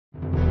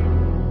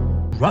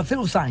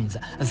Raphael Signs,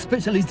 a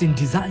specialist in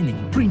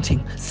designing, printing,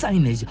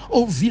 signage,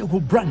 all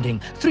vehicle branding,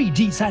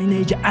 3D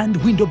signage and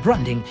window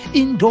branding,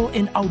 indoor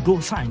and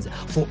outdoor signs.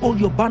 For all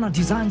your banner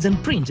designs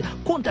and print,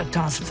 contact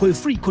us for a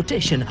free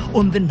quotation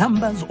on the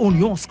numbers on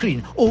your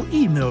screen, or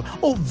email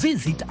or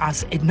visit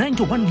us at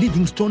 91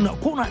 Livingstone,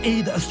 Corner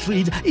 8th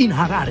Street in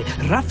Harare.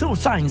 Raphael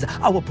Signs,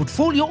 our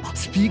portfolio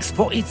speaks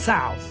for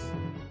itself.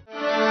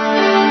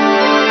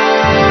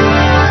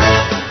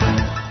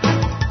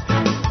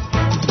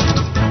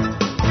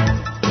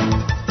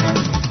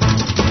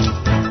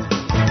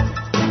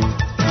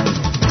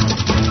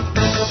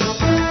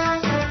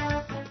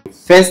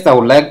 First, I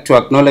would like to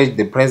acknowledge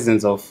the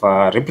presence of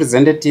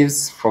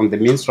representatives from the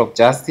Ministry of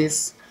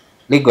Justice,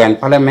 Legal and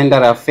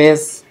Parliamentary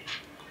Affairs,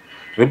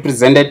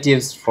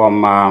 representatives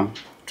from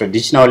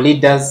traditional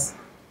leaders,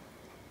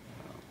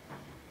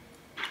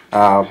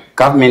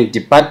 government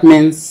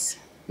departments,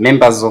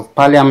 members of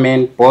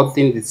parliament, both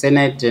in the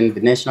Senate and the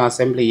National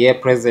Assembly here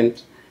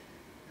present,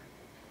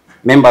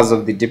 members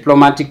of the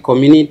diplomatic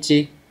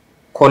community,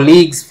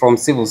 colleagues from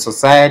civil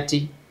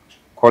society,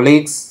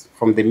 colleagues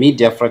from the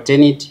media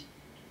fraternity,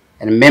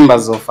 and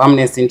members of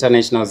Amnesty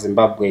International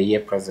Zimbabwe here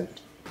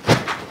present.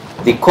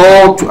 The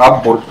call to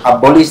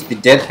abolish the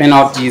death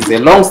penalty is a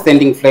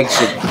long-standing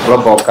flagship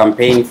global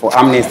campaign for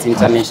Amnesty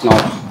International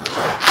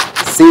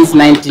since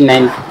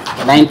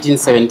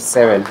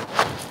 1977,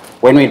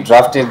 when we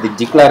drafted the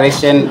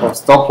Declaration of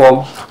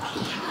Stockholm,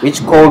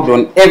 which called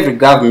on every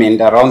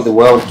government around the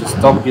world to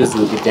stop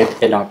using the death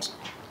penalty.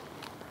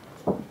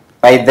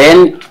 By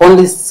then,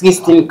 only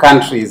 16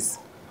 countries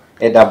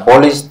had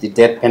abolished the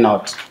death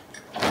penalty.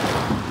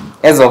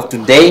 As of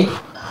today,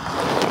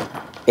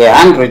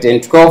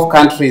 112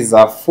 countries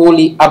are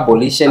fully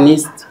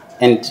abolitionist,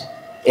 and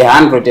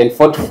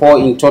 144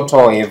 in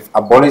total have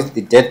abolished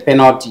the death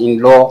penalty in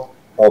law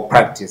or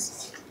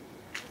practice.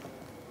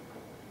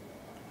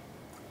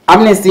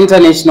 Amnesty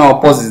International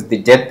opposes the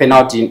death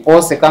penalty in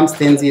all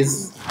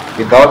circumstances,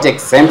 without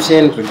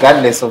exemption,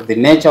 regardless of the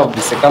nature of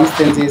the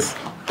circumstances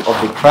of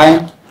the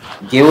crime,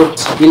 guilt,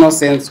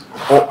 innocence,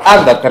 or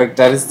other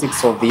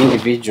characteristics of the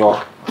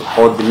individual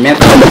or the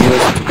method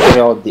used to carry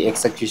out the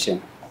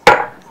execution.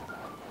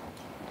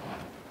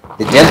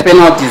 The death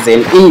penalty is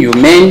an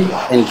inhumane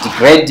and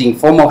degrading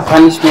form of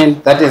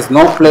punishment that has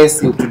no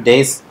place in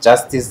today's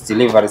justice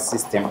delivery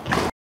system.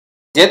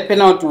 The death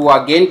penalty will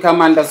again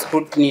come under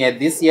scrutiny at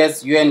this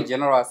year's UN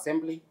General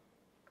Assembly.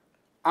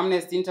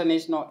 Amnesty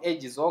International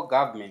urges all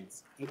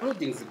governments,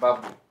 including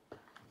Zimbabwe,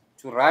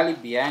 to rally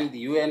behind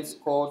the UN's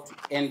call to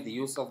end the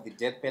use of the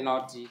death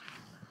penalty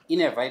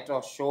in a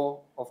vital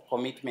show of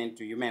commitment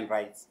to human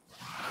rights.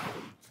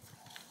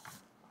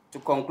 To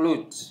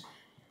conclude,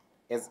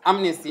 as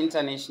Amnesty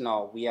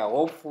International, we are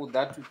hopeful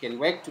that we can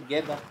work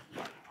together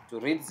to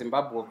rid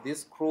Zimbabwe of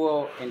this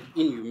cruel and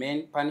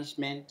inhumane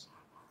punishment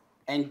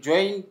and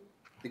join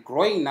the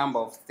growing number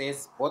of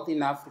states, both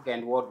in Africa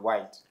and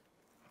worldwide,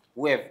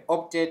 who have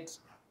opted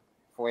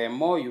for a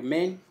more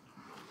humane,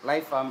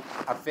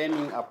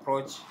 life-affirming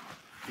approach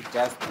to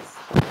justice.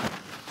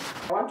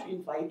 I want to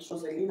invite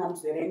Rosalina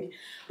Mzerengi.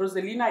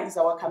 Rosalina is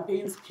our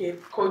campaigns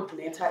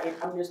coordinator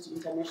at Amnesty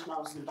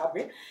International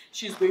Zimbabwe.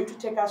 She's going to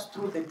take us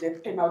through the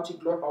death penalty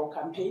global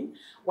campaign,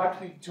 what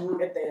we do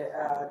at the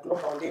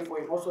global level,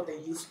 and also the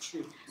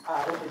history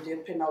of the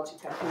death penalty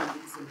campaign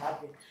in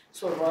Zimbabwe.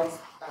 So, Ros,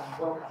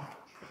 welcome.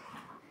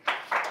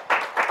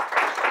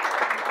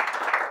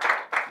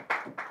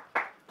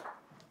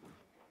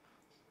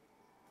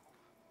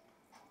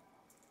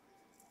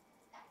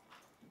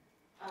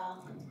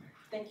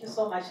 Thank you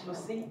so much,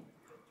 Lucy.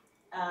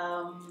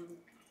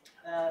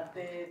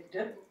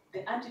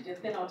 The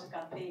anti-death penalty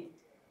campaign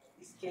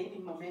is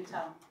gaining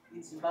momentum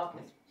in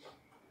Zimbabwe,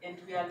 and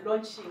we are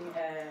launching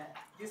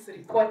this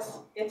report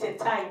at a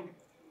time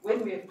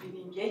when we have been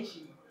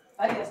engaging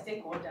various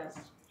stakeholders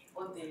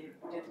on the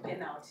death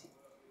penalty.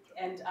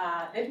 And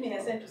let me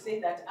hasten to say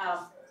that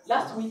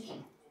last week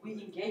we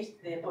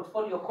engaged the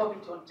Portfolio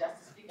Committee on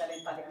Justice, Legal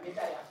and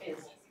Parliamentary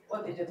Affairs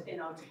on the death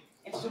penalty.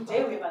 And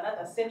today we have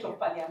another set of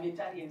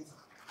parliamentarians,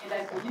 and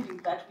I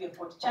believe that we have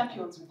got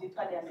champions within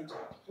Parliament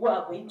who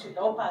are going to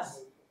help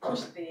us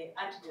push the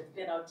anti-death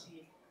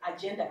penalty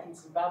agenda in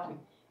Zimbabwe,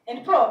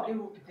 and probably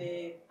will be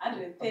the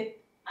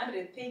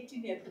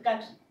 113th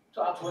country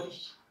to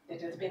abolish the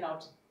death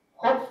penalty.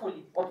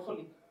 Hopefully,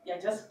 we are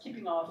just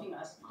keeping our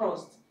fingers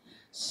crossed.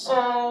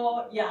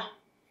 So yeah,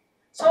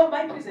 so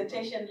my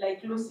presentation,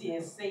 like Lucy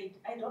has said,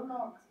 I don't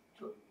know.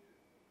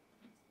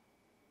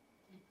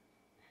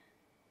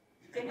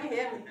 Can you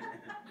hear me?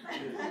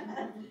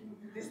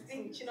 This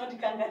thing,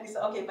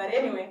 okay, but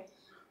anyway,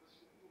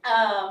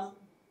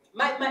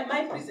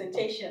 my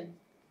presentation,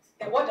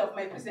 the order of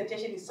my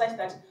presentation is such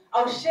that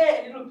I'll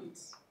share a little bit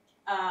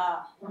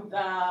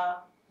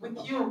with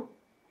you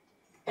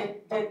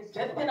the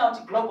death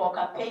penalty global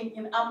campaign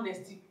in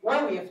Amnesty,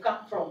 where we have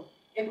come from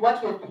and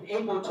what we have been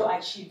able to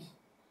achieve.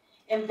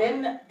 And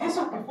then this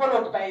will be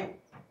followed by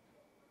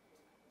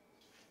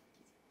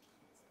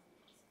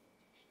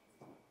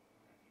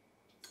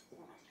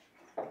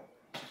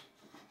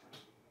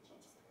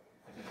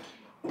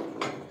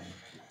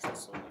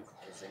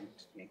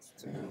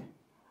next.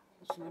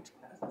 It's not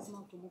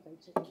to move, I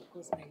check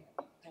because I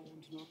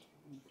would not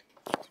move.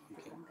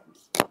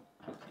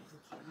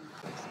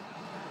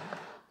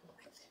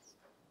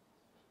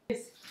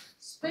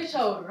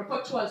 Special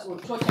rapporteurs on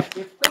torture,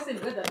 they've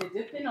questioned whether the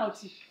death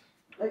penalty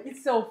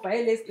itself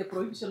violates the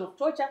prohibition of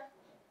torture,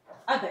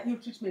 other ill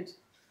treatment.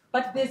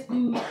 But there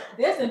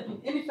hasn't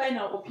been any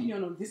final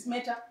opinion on this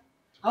matter.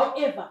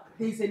 However,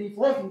 there is an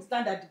evolving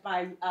standard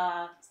by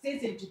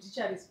states and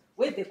judiciaries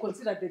where they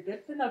consider the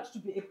death penalty to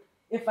be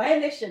a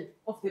violation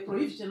of the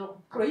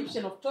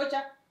prohibition of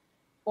torture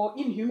or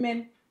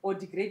inhuman or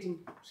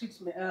degrading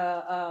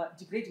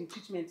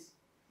treatments.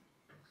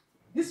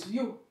 This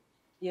view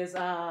has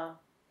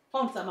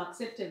found some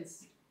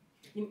acceptance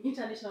in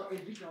international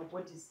and regional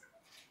bodies,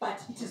 but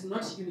it is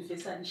not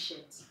universally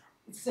shared.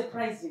 It's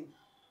surprising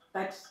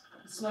that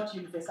it's not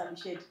universally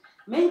shared.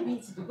 Maybe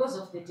it's because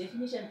of the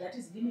definition that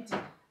is limited.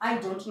 I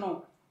don't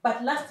know.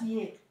 But last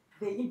year,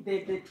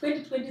 the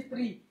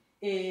 2023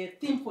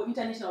 theme for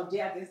International Day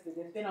Against the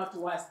Death Penalty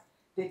was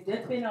the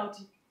death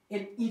penalty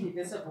and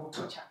irreversible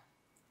torture,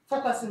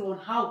 focusing on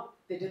how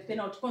the death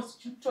penalty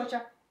constitutes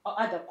torture or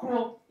other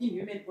cruel,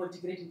 inhuman, or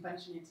degrading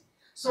punishment.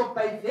 So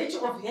by virtue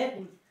of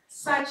having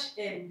such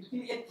a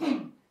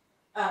theme,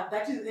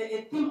 that is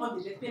a theme on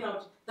the death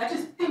penalty, that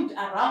is themed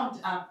around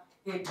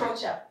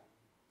torture,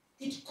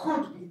 it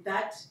could be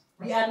that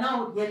we are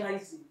now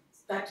realizing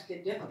that the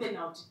death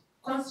penalty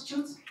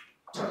constitutes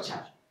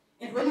torture.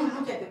 And when you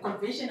look at the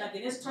Convention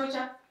Against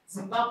Torture,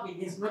 Zimbabwe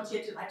has not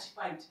yet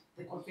ratified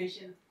the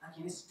Convention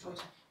Against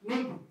Torture.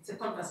 Maybe it's a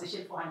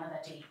conversation for another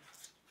day.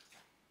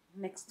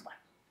 Next one.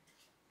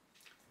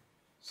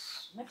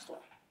 Next one.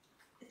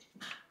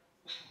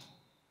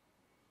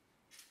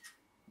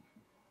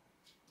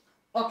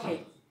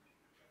 Okay.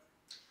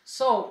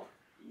 So,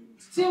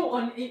 still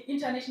on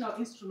international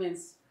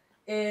instruments,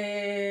 what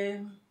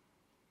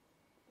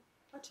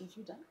have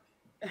you done?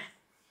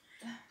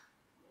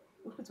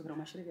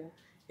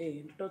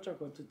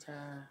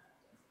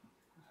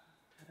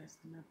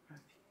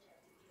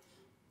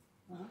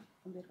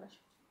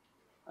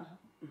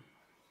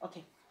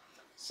 Okay.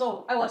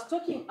 So I was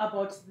talking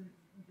about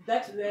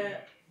that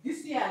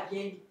this year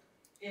again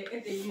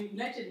at the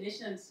United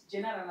Nations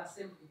General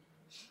Assembly,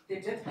 the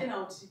death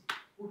penalty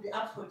will be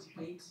up for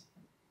debate.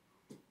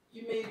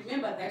 You may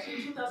remember that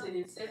in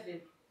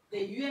 2007, the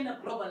UN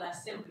Global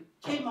Assembly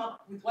came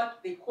up with what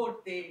they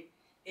called the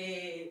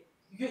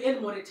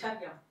UN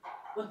moratorium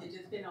on the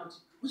death penalty,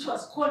 which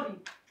was calling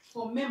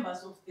for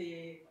members of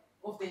the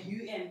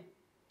UN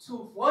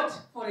to vote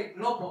for a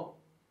global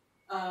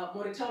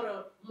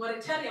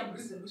moratorium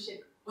resolution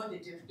on the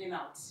death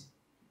penalty.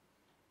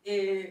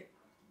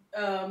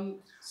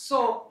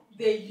 So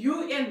the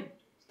UN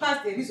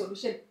passed the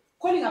resolution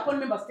calling upon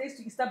member states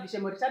to establish a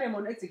moratorium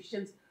on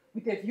executions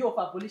with a view of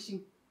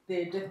abolishing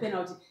the death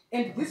penalty.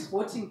 And this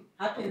voting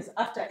happens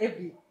after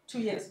every 2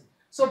 years.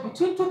 So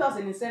between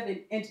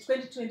 2007 and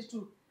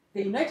 2022,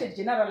 the United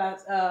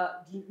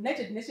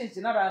Nations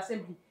General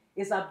Assembly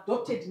has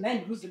adopted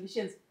 9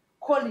 resolutions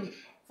calling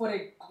for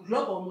a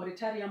global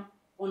moratorium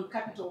on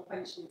capital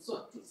punishment.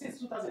 So since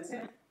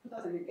 2007,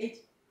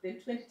 2008, then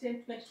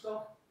 2010,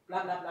 2012,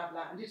 blah, blah, blah,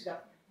 blah. And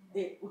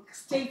the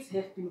states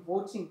have been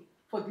voting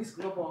for this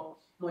global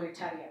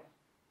moratorium.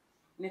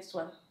 Next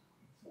one.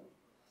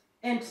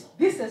 And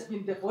this has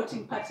been the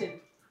voting pattern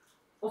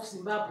of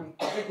Zimbabwe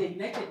at the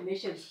United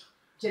Nations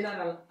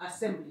General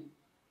Assembly.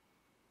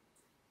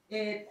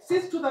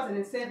 Since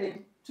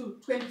 2007 to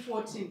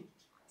 2014,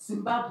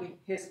 Zimbabwe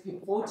has been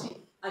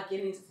voting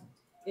against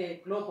a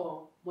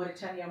global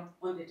moratorium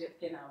on the death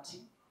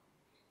penalty.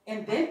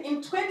 And then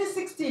in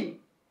 2016,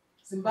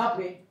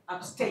 Zimbabwe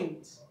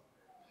abstained.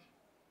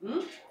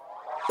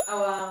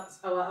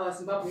 Our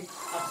Zimbabwe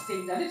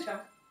abstained.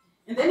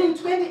 And then in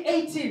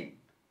 2018,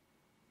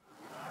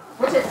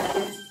 voted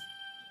against,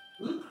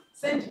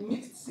 sent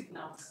mixed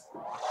signals.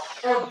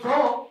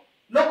 Although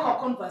local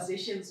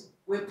conversations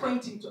were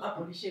pointing to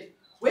abolition.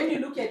 When you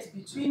look at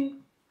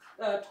between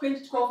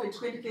 2012 and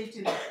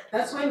 2013,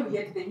 that's when we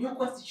had the new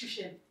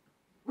constitution,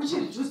 which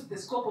reduced the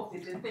scope of the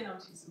death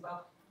penalty in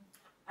Zimbabwe.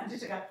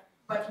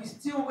 But we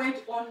still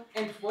went on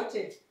and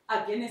voted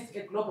against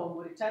a global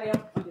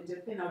moratorium on the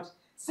death penalty,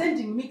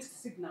 sending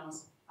mixed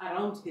signals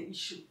around the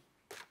issue.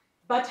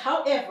 But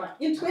however,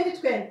 in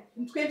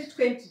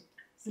 2020,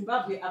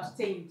 Zimbabwe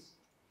abstained.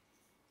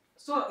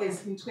 So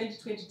as in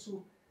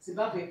 2022,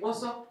 Zimbabwe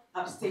also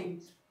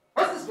abstained.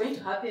 What is going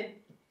to happen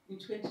in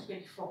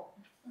 2024,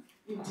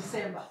 in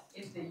December,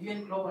 at the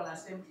UN Global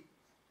Assembly?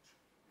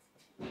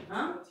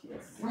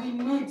 We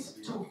need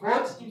to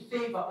vote in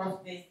favor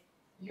of the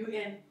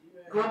UN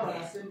Global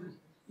Assembly,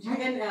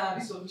 UN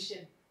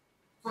resolution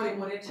for a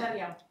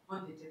moratorium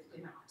on the death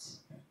penalty.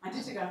 And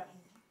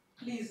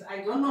please,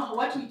 I don't know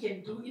what we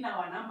can do in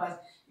our numbers,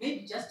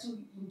 maybe just to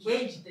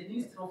engage the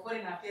Ministry of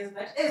Foreign Affairs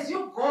that as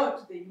you go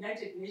to the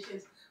United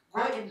Nations,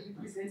 go and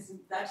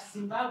represent that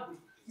Zimbabwe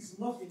is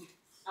moving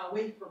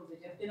away from the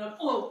death penalty.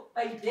 Oh,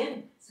 by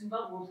then,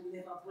 Zimbabwe will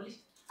have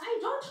abolished. I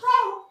don't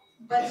know,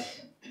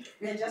 but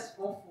we are just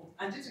hopeful.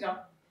 And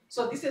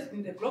So this has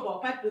been the global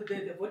part of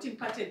the voting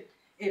pattern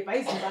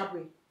by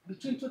Zimbabwe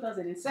between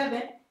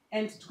 2007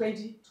 and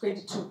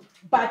 2022.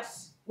 But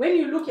when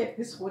you look at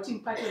this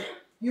voting pattern,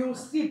 you'll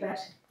see that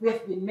we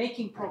have been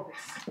making progress.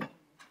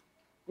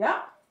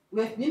 Yeah,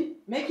 we have been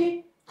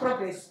making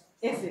progress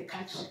as a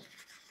country.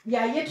 We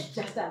are yet to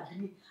just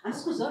agree. And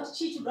to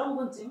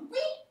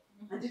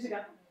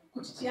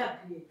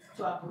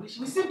abolish.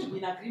 We seem to be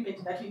in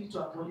agreement that we need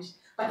to abolish,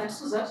 but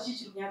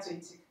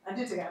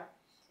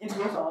and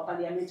we have our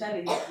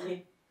parliamentarians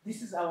here.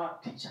 This is our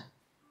picture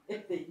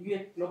at the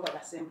UN Global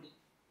Assembly.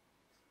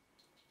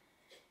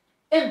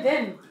 And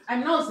then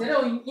I'm now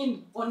zeroing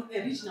in on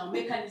a regional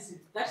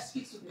mechanism that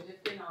speaks to the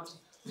death penalty,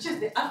 which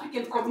is the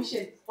African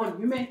Commission on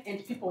Human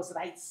and People's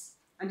Rights.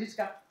 And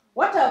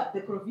what are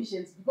the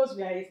provisions? Because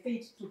we are a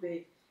state to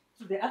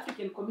the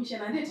African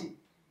Commission, and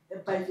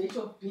by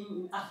virtue of being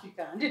in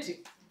Africa, and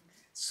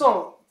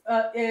so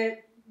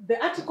the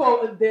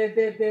article,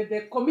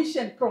 the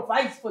Commission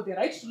provides for the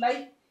right to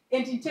life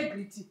and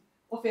integrity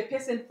of a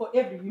person for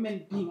every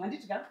human being, and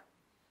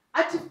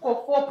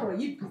Article 4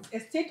 prohibits a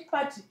state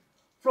party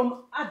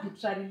from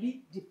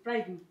arbitrarily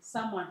depriving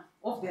someone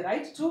of the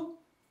right to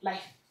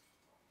life.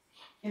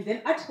 And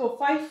then Article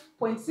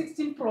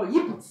 5.16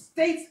 prohibits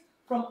states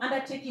from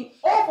undertaking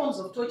all forms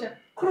of torture,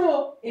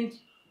 cruel and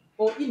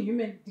or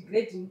inhuman,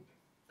 degrading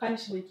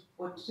punishment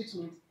or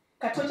treatment.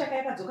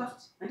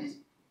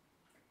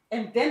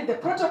 And then the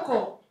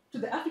protocol to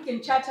the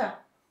African Charter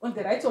on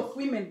the Rights of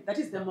Women, that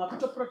is the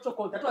Maputo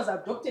Protocol, that was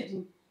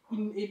adopted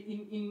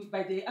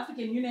by the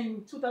African Union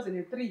in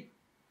 2003,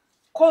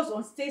 calls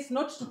on states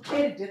not to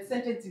carry death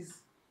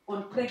sentences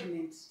on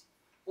pregnant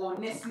or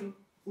nursing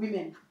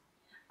women.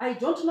 I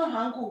don't know,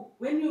 Hangu,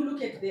 when you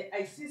look at the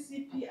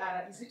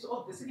ICCPR, is it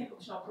of the Second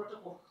Optional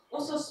Protocol,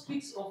 also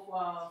speaks of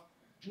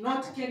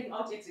not carrying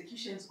out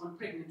executions on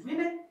pregnant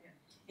women,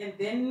 and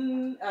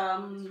then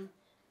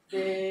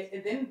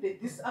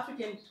this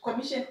African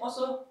Commission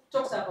also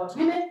talks about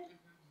women,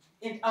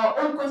 and our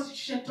own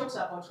constitution talks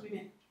about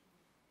women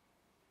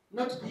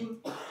not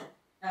being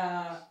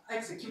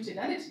executed,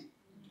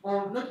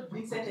 or not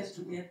being sentenced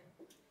to death.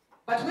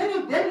 But when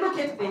you then look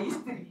at the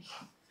history,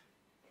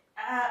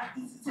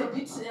 it's a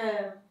bit,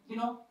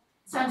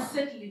 it's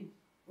unsettling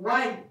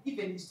why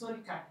even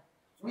historically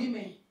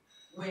women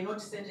were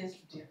not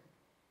sentenced to death.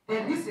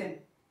 The reason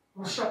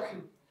will shock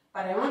you,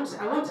 but I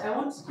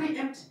won't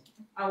preempt.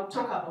 I'll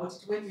talk about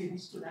it when we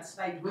reach to that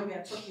slide, when we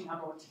are talking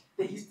about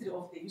the history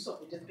of the use of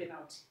the death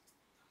penalty.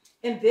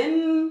 And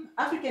then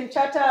African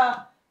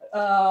Charter,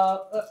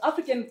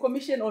 African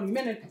Commission on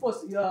Human and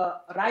People's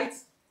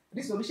Rights,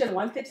 Resolution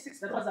 136,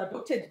 that was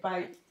adopted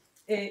by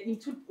in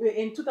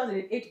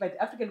 2008 by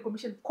the African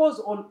Commission, calls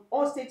on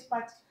all state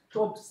parties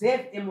to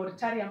observe a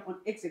moratorium on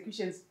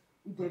executions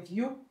with the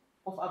view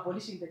of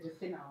abolishing the death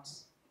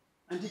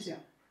penalty.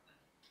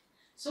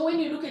 So when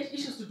you look at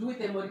issues to do with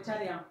the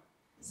moratorium,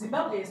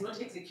 Zimbabwe has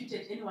not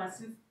executed anyone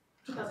since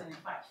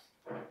 2005.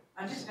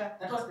 And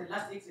that was the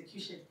last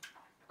execution.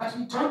 But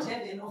we don't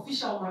have an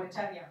official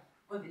moratorium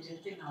on the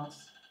death penalty.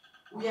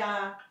 We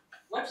are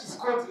what is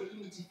called a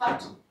de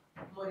facto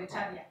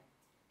moratorium,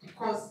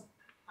 because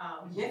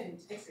we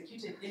haven't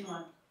executed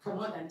anyone for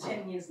more than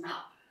 10 years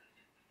now.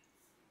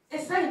 A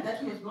sign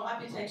that we have no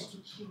appetite to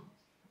kill.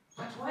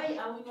 But why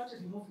are we not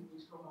removing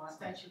it from our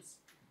statutes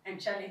and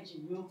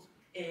challenging you,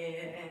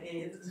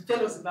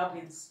 fellow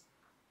Zimbabweans?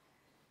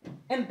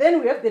 And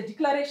then we have the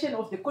declaration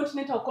of the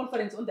Continental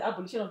Conference on the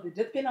Abolition of the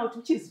Death Penalty,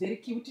 which is very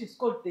key, which is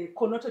called the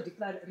Konoto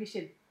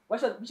Declaration,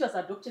 which was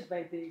adopted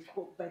by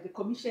the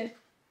Commission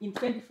in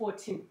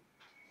 2014.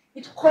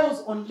 It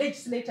calls on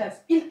legislators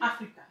in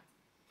Africa,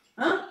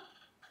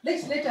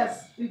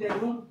 legislators in the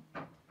room,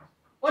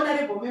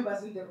 honorable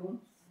members in the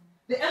room.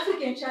 The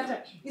African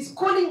Charter is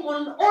calling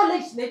on all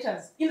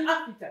legislators in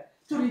Africa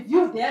to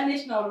review their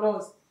national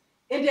laws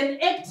and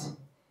enact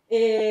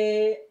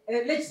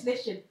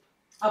legislation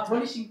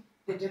abolishing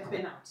the death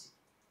penalty.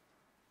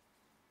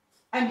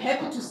 I'm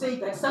happy to say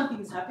that something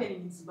is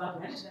happening in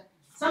Zimbabwe.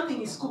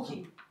 Something is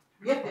cooking.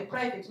 We have the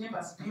private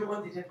members bill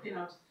on the death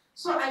penalty.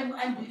 So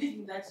I'm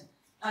believing that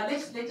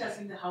legislators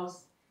in the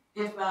House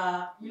have,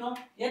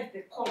 had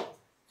the call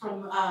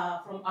from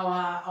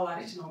our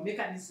regional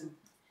mechanism,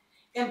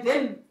 and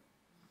then,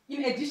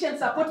 in addition,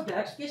 support the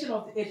ratification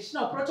of the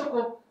additional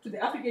protocol to the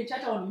African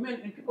Charter on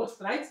Human and People's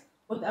Rights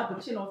on the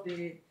abolition of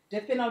the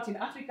death penalty in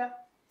Africa.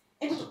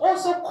 And it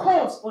also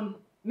calls on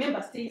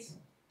member states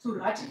to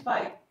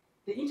ratify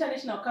the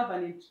International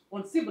Covenant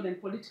on Civil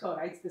and Political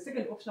Rights, the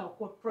Second Optional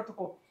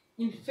Protocol,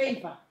 in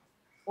favor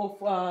of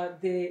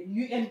the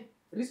UN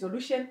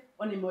resolution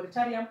on a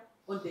moratorium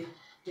on the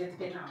death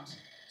penalty.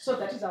 So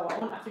that is our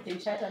own African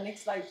Charter.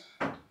 Next slide.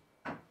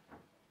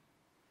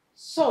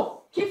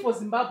 So, key for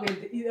Zimbabwe,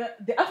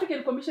 the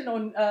African Commission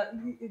on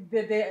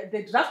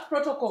the draft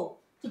protocol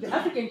to the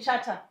African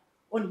Charter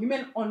on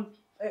human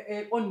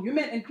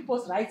and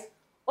people's rights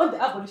on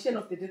the abolition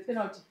of the death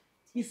penalty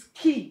is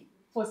key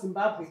for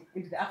Zimbabwe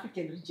and the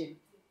African region.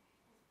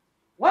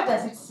 What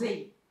does it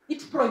say?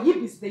 It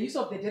prohibits the use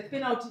of the death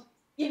penalty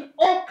in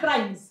all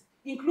crimes,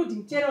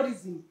 including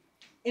terrorism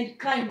and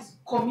crimes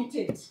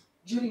committed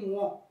during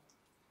war.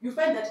 You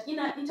find that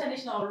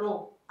international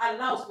law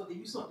allows for the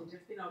use of the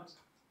death penalty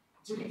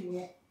during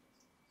war.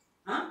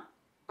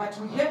 But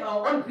we have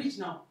our own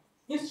regional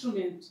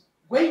instrument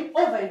going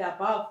over and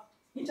above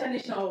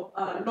international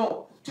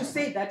law to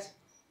say that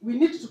we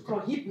need to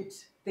prohibit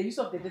the use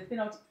of the death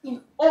penalty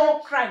in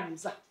all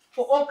crimes,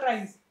 for all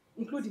crimes,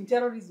 including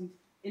terrorism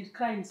and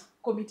crimes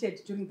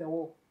committed during the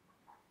war.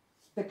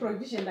 The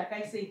prohibition, like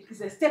I said,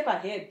 is a step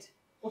ahead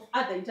of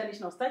other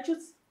international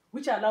statutes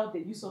which allow the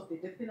use of the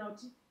death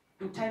penalty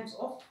in times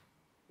of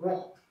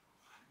war.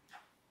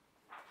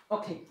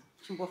 Okay,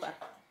 Chimbofa.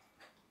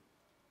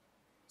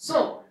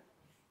 So,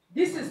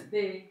 this is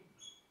the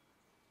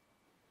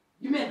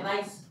human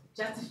rights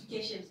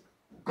justification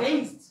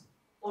based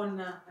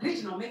on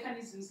regional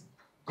mechanisms,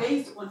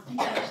 based on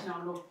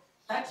international law.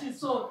 That is,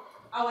 so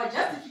our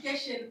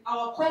justification,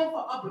 our call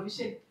for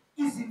abolition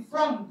is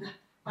informed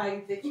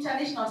by the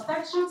international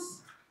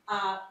statutes,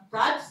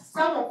 that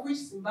some of which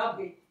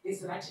Zimbabwe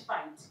is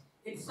ratified,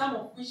 and some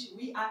of which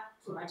we are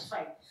to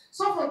ratify.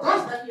 So for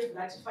those that we have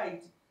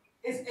ratified,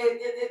 as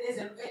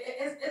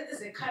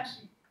a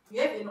country, we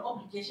have an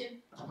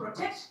obligation to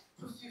protect,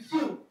 to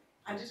fulfill,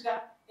 and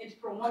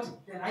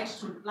promote the right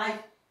to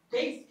life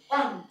based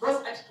on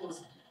those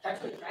articles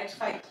that we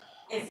ratified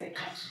as a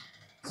country.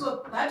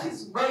 So that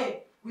is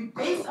where we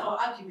base our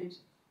argument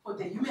for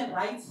the human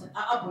rights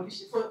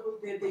abolition, for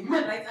the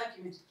human rights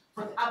argument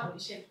for the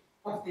abolition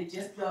of the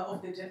death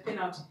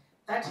penalty.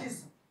 That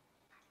is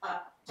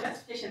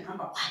justification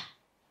number 1.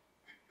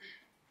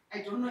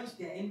 I don't know if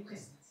there are any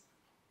questions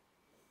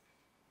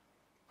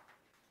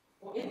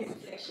or any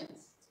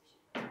reflections.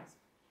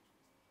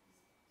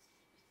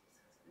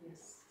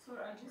 Yes. So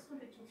I just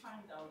wanted to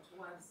find out,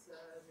 was the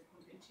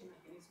Convention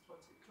Against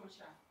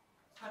Torture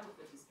part of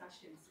the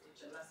discussions at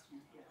the last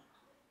year?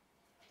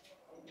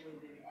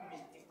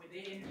 Were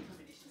there any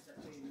recommendations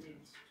that were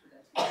made to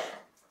that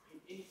effect?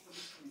 And any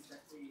commitments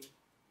that were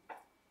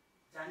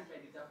done by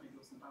the government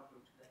of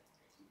Zimbabwe to that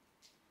effect?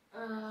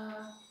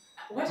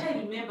 What I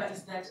remember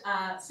is that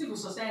civil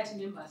society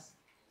members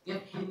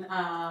have been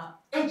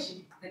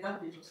urging the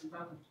government of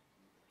Zimbabwe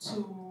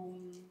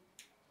to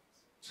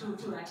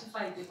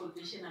ratify the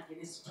Convention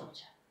Against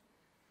Torture.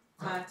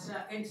 But,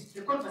 and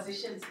the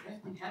conversations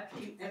have been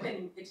happening at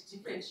different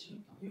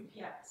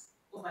UPRs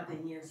over the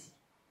years.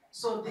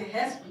 So there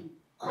has been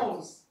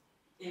calls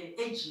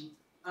urging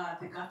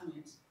the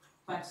government,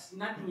 but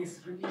nothing has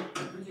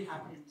really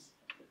happened.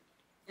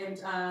 And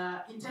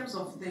in terms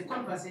of the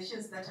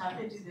conversations that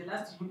happened in the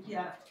last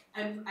UPR,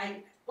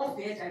 off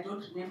the edge, I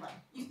don't remember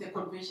if the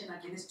Convention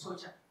Against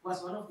Torture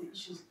was one of the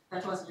issues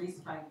that was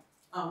raised by,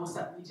 was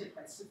submitted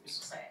by civil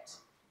society.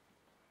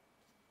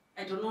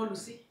 I don't know,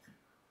 Lucy.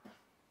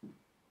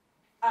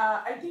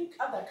 I think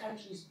other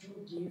countries do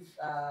give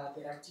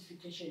the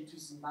ratification to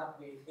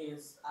Zimbabwe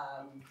as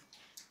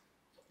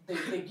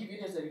they give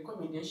it as a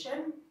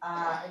recommendation,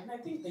 and I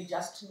think they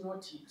just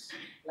note it,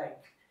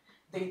 like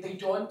they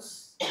don't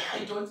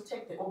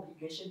take the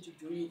obligation to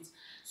do it.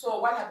 So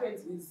what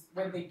happens is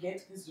when they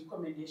get these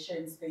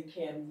recommendations, they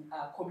can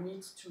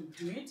commit to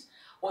do it,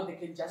 or they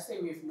can just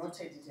say we've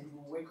noted it and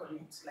we'll work on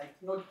it, like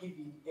not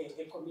giving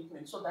a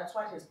commitment. So that's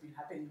what has been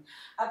happening.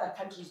 Other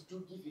countries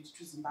do give it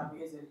to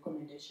Zimbabwe as a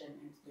recommendation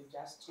and they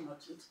just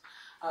note it.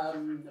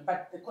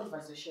 But the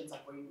conversations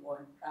are going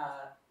on,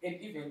 and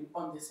even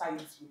on the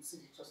sides with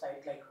civil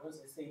society, like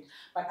Rosa said,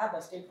 but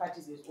other state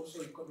parties have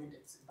also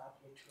recommended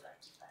Zimbabwe to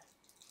ratify.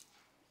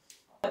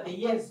 The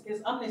years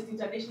as Amnesty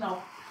International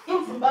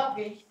in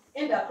Zimbabwe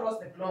and across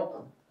the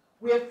globe,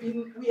 we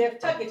have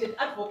targeted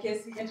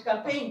advocacy and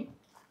campaign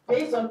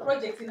based on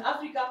projects in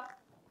Africa,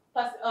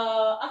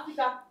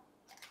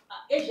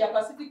 Asia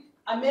Pacific,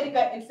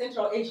 America, and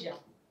Central Asia.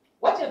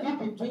 What have you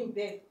been doing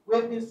there? We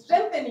have been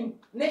strengthening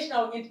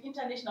national and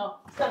international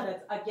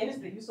standards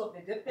against the use of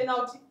the death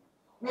penalty.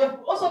 We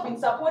have also been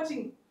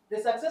supporting the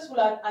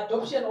successful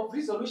adoption of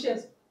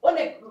resolutions on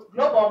a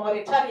global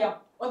moratorium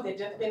on the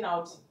death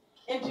penalty.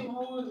 And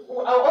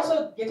I'll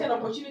also get an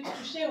opportunity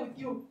to share with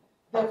you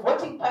the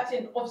voting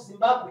pattern of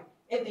Zimbabwe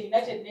at the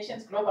United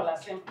Nations Global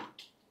Assembly.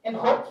 And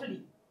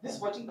hopefully, this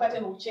voting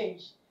pattern will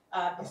change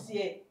this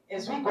year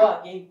as we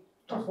go again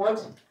to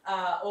vote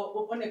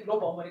on a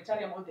global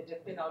moratorium on the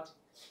death penalty.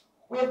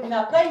 We have been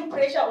applying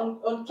pressure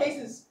on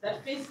cases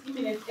that face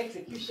imminent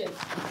execution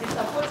and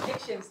support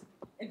actions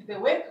and the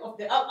work of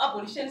the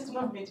abolitionist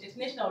movement at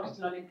national,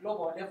 regional, and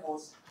global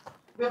levels.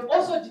 We have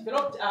also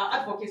developed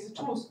advocacy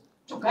tools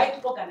to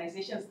guide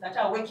organizations that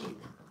are working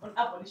on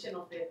abolition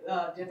of the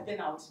death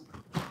penalty.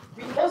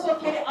 We also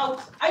carry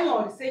out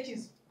annual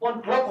researches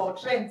on global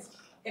trends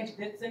and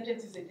death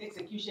sentences and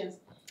executions.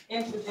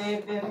 And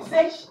the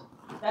research,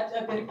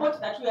 the report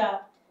that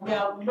we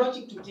are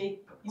launching today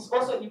is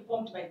also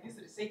informed by this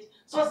research.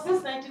 So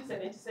since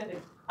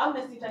 1977,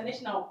 Amnesty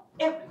International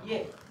every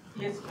year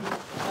has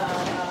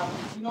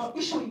been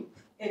issuing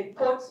a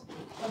report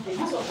on the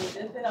use of the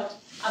death penalty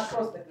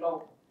across the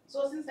globe.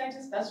 So since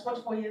that's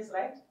 44 years,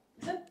 right?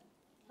 Is it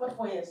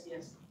 44 years?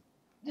 Yes.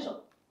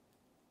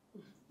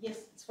 Yes,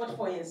 it's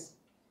 44 years.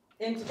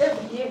 And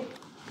every year,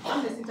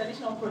 Amnesty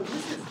International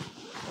produces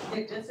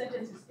the death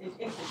sentences and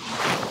executions.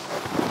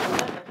 The one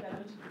that we are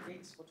launching today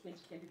is for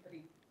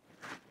 2023.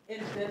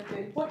 And the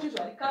report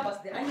usually covers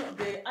the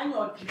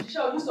annual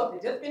judicial use of the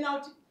death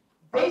penalty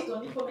based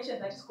on information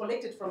that is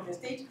collected from the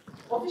state,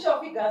 official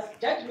figures,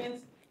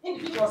 judgments,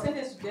 individual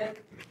sentenced to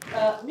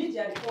death,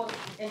 media reports,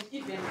 and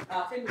even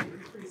family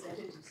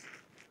representatives.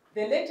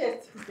 The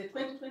latest is the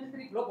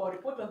 2023 Global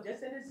Report on Death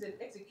Sentences and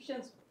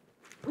Executions,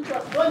 which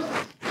was launched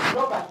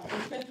globally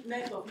on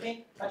 29th of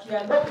May, but we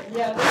are launching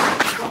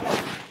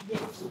globally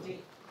here today.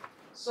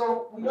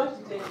 So we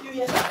launched it a few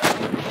days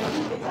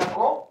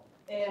ago,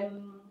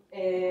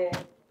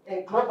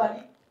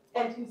 globally,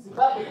 and in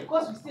Zimbabwe,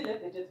 because we still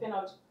have the death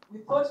penalty, we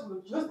thought we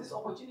would use this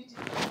opportunity to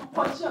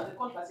continue the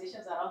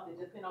conversations around the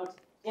death penalty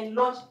and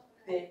launch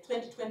the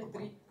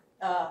 2023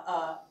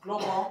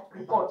 global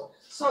report.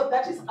 So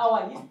that is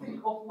our history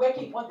of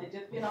working on the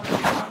death penalty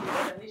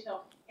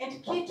international.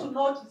 And key to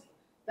note is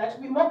that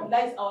we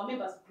mobilize our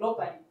members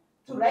globally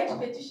to write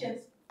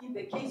petitions in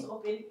the case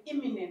of an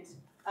imminent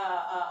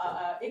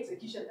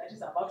execution that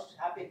is about to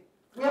happen.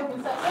 We have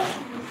been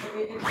successful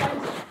at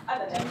times,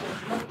 other times we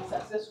have not been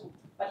successful.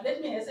 But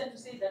let me hasten to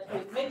say that we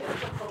have made a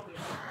lot of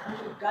progress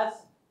with regards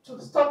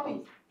to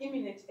stopping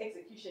imminent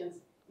executions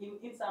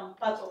in some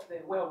parts of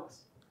the world.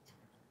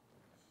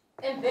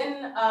 And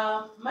then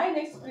my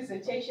next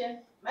presentation,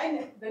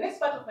 the next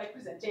part of my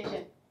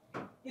presentation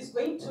is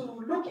going to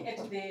look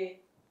at the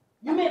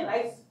human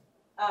rights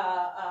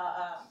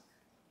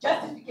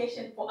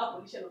justification for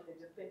abolition of the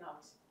death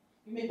penalty.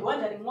 You may be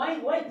wondering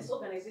why this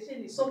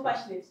organization is so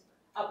passionate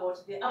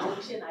about the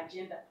abolition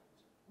agenda.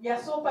 We are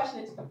so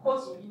passionate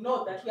because we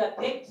know that we are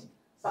backed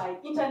by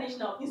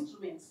international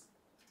instruments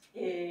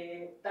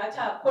that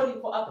are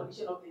calling for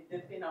abolition of the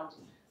death penalty,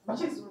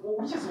 which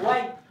is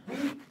why we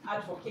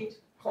advocate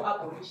for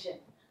abolition.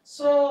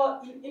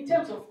 So in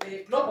terms of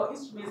the global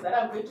instruments that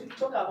I'm going to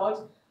talk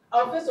about,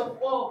 I'll first of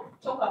all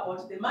talk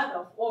about the mother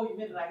of all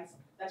human rights,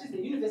 that is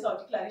the Universal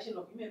Declaration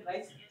of Human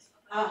Rights,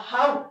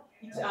 how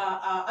it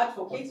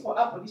advocates for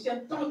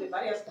abolition through the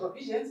various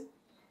provisions.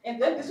 And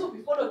then this will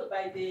be followed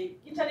by the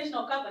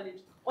International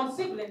Covenant on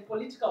Civil and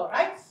Political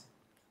Rights,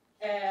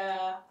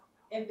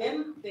 and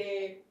then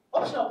the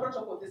optional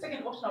protocol, the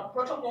second optional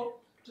protocol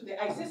to the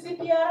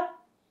ICCPR,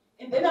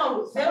 and then I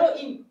will zero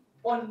in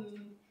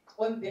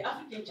on the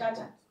African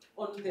Charter,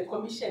 on the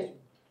Commission,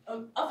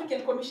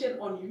 African Commission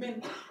on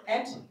Human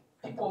and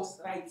People's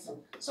Rights.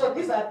 So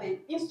these are the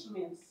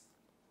instruments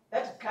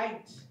that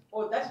guide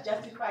or that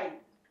justify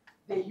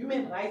the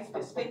human rights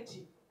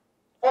perspective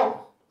of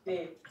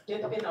the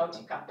death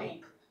penalty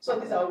campaign. So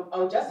this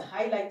I'll just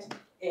highlight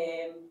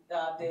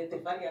the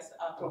various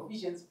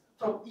provisions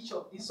from each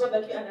of these so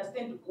that we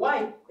understand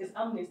why, as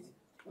Amnesty,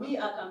 we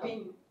are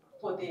campaigning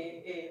for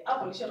the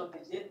abolition of the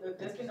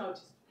death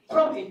penalties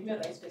from a human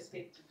rights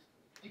perspective,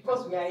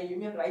 because we are a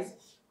human rights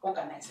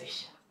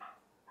organization.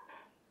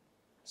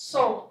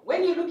 So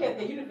when you look at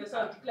the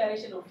Universal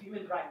Declaration of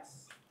Human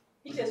Rights,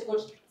 it has got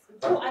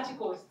two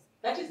articles,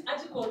 that is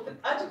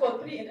Article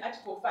 3 and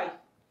Article 5.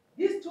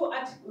 These two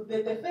articles,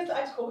 the first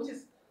article, which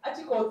is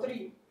Article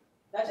 3,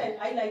 that I've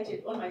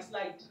highlighted on my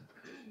slide,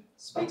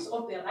 speaks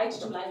of the right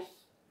to life.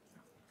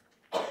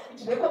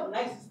 It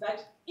recognizes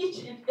that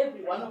each and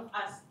every one of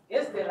us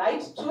has the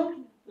right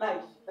to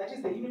life. That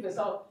is the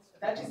universal,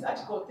 that is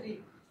Article 3.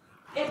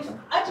 And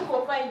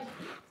Article 5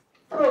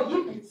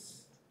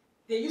 prohibits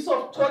the use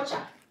of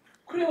torture,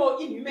 cruel,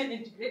 inhuman,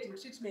 and degrading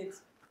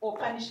treatments or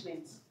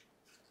punishments.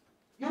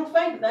 You'll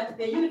find that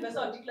the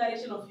Universal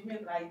Declaration of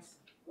Human Rights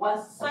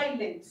was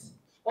silent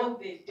on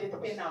the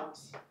death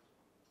penalty.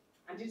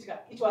 And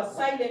it was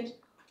silent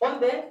on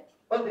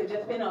the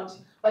death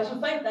penalty. But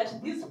you find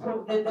that these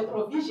the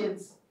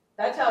provisions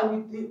that are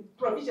with the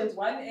provisions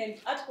 1 and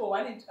Article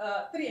 1 and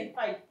 3 and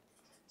 5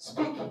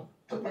 speak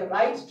to the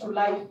right to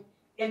life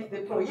and the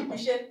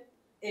prohibition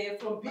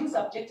from being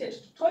subjected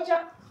to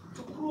torture,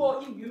 to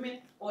cruel, inhuman,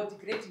 or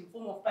degrading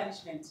form of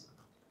punishment.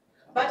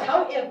 But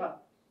however,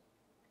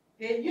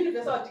 the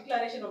Universal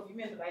Declaration of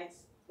Human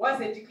Rights was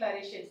a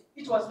declaration.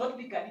 It was not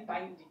legally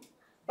binding.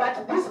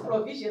 But these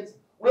provisions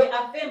were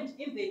affirmed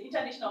in the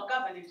International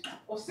Covenant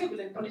of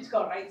Civil and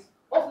Political Rights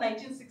of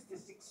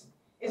 1966.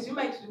 As you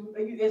might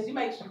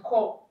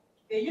recall,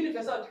 the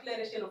Universal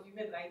Declaration of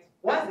Human Rights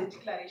was a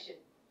declaration.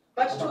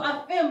 But to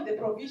affirm the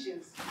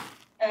provisions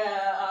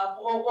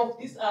of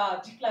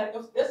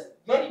this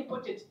very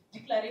important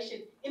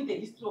declaration in the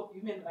history of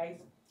human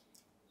rights,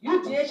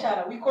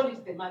 UDHR, we call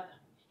it the mother.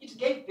 It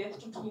gave birth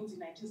to twins in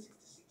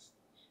 1966.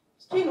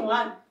 Twin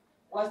 1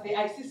 was the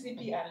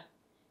ICCPR,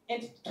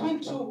 and Twin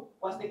 2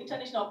 was the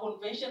International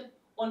Convention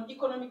on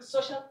Economic,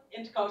 Social,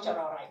 and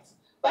Cultural Rights.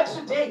 But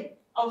today,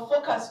 I'll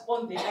focus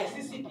on the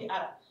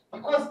ICCPR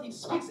because it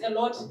speaks a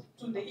lot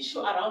to the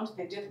issue around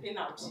the death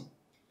penalty.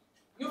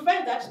 You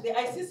find that the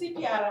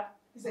ICCPR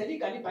is a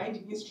legally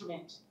binding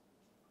instrument,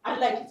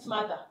 unlike its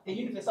mother, the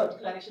Universal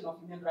Declaration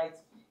of Human Rights.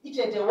 It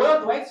had a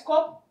worldwide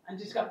scope,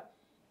 and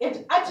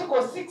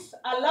Article 6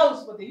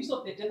 allows for the use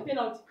of the death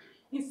penalty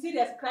in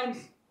serious crimes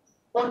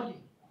only,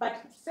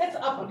 but sets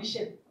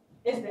abolition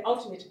as the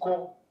ultimate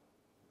goal.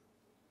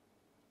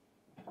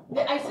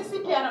 The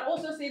ICCPR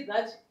also says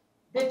that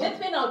the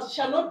death penalty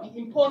shall not be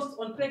imposed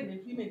on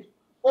pregnant women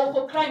or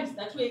for crimes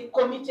that were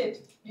committed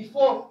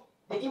before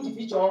the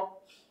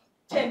individual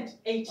turned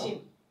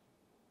 18.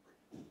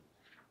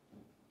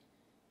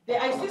 The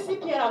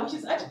ICCPR, which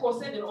is Article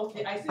 7 of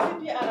the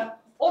ICCPR,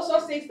 also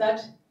says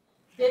that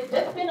the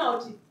death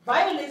penalty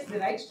violates the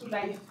right to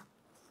life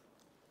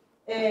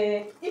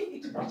if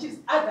it breaches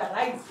other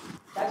rights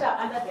that are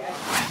under the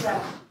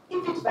ICCPR.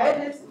 If it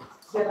violates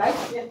the right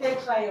to a fair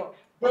trial,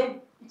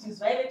 then it is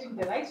violating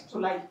the right to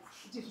life.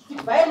 If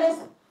it violates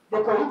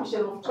the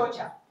prohibition of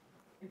torture,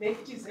 then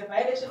it is a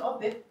violation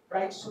of the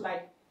right to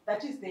life.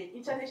 That is the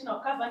International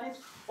Covenant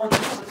on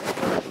Civil and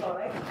Political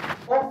Rights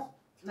of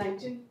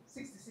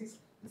 1966.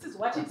 This is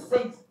what it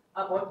says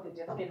about the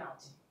death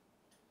penalty.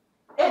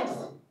 And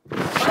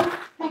one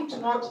thing to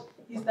note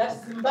is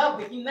that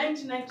Zimbabwe in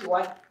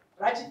 1991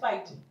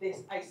 ratified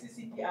this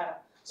ICCPR.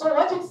 So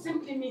what it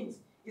simply means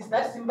is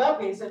that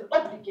Zimbabwe has an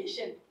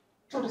obligation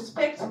to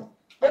respect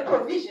the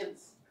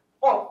provisions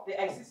of the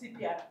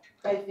ICCPR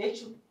by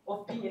virtue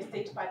of being a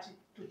state party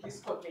to this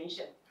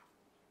convention.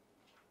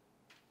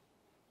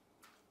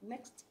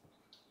 Next.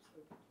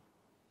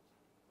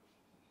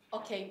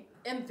 Okay,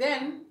 and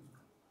then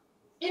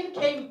in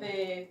came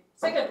the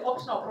second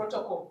optional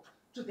protocol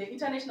to the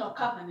International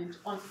Covenant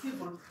on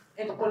Civil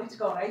and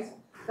Political Rights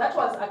that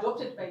was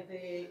adopted by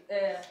the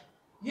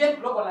UN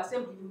Global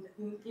Assembly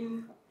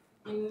in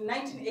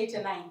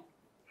 1989.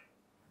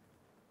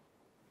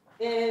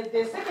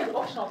 The second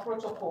optional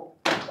protocol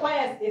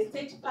requires a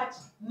state party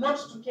not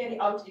to carry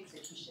out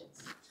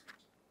executions.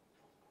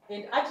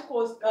 And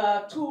Article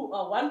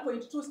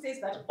 1.2 states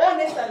that all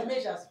necessary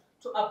measures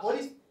to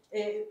abolish,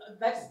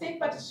 that state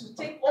parties should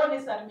take all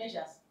necessary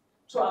measures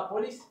to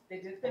abolish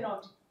the death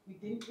penalty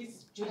within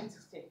its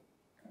jurisdiction.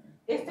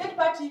 A state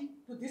party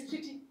to this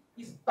treaty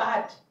is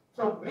barred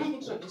from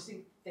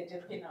reintroducing the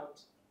death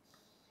penalty.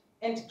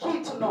 And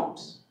key to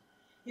note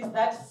is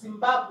that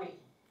Zimbabwe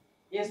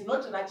has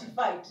not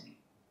ratified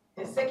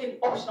the second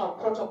optional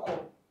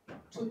protocol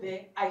to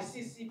the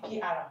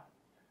ICCPR,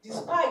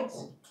 despite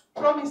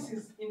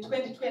promises in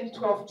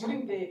 2012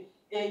 during the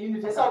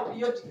Universal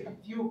Periodic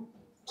Review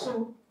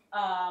to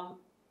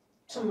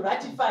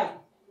ratify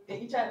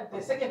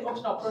the second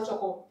optional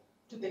protocol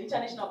to the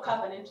International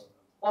Covenant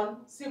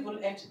on Civil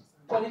and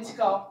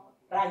Political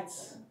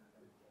Rights.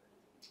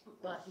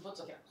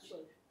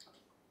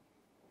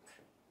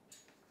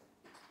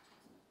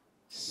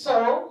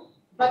 So,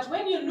 but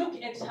when you look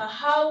at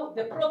how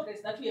the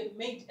progress that we have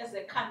made as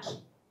a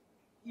country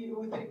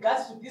with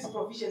regards to these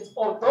provisions,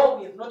 although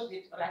we have not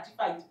yet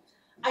ratified,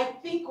 I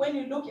think when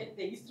you look at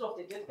the history of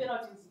the death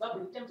penalty in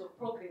Zimbabwe in terms of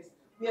progress,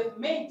 we have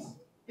made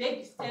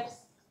baby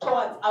steps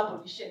towards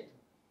abolition.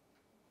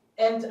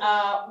 And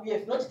we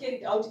have not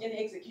carried out any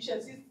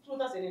execution since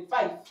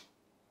 2005.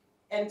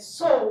 And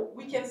so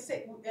we can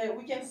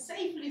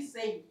safely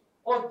say,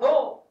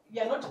 although we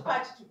are not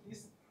party to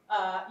this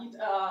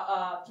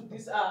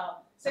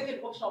second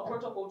optional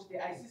protocol to the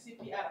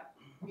ICCPR,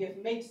 we have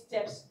made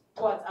steps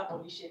towards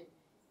abolition.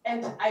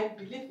 And I'm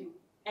believing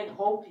and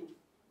hoping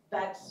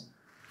that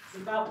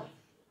Zimbabwe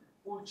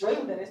will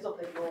join the rest of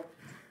the globe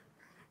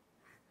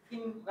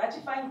in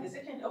ratifying the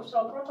second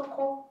optional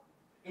protocol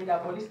and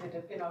abolish the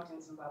death penalty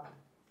in Zimbabwe.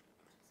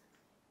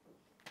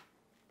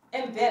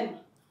 And then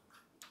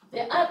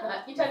the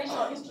other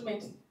international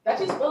instrument that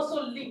is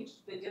also linked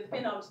to the death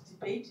penalty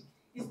debate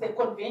is the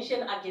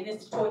Convention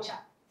Against Torture.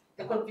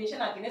 The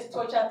Convention Against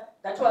Torture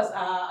that was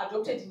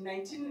adopted in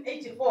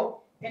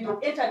 1984 and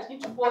entered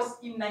into force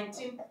in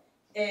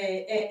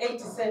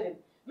 1987.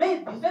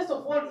 Maybe first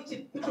of all,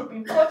 it would be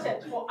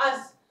important for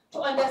us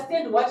to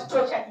understand what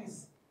torture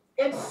is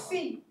and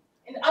see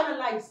and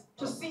analyze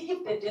to see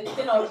if the death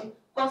penalty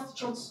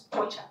constitutes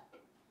torture.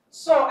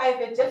 So I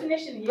have a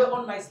definition here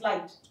on my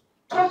slide.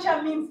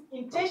 Torture means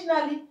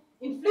intentionally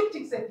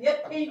inflicting severe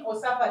pain or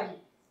suffering,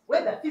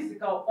 whether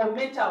physical or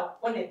mental,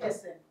 on a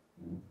person,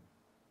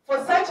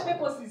 for such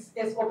purposes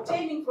as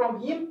obtaining from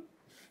him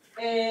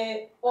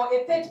or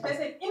a third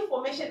person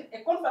information,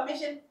 a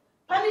confirmation,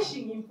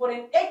 punishing him for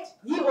an act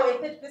he or a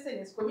third person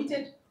has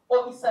committed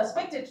or is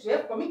suspected to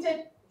have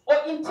committed, or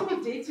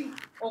intimidating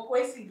or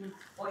coercing him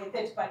or a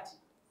third party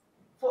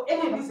for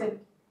any reason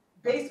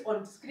based on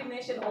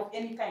discrimination of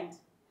any kind.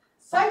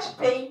 Such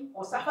pain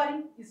or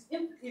suffering is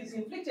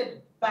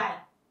inflicted by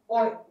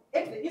or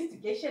at the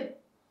instigation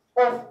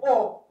of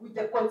or with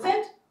the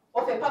consent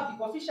of a public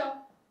official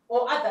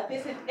or other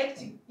person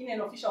acting in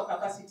an official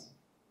capacity.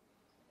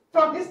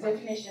 From this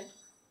definition,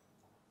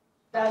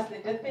 does the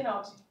death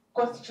penalty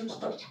constitute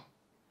torture?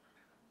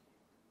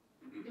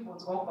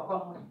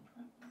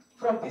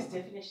 From this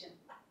definition,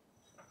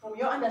 from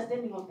your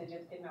understanding of the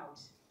death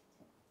penalty,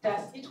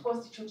 does it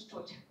constitute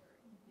torture?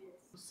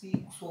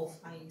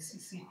 Of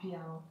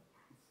ICCPR,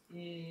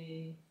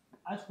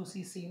 Article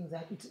 6 saying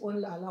that it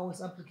only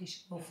allows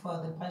application of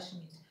the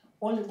punishment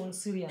only on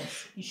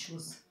serious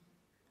issues.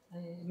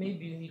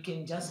 Maybe we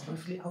can just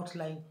briefly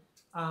outline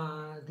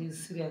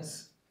these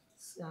serious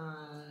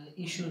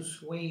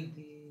issues where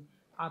the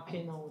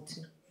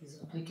penalty is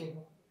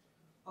applicable.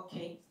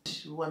 Okay.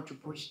 We want to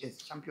push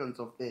as champions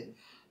of the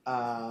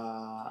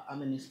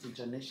Amnesty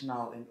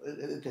International, and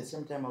at the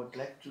same time, I would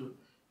like to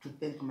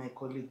thank my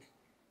colleague,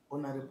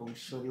 Honorable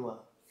Shoriwa,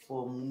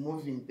 for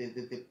moving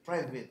the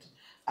private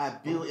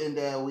bill,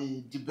 and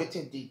we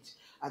debated it.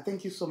 I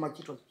thank you so much.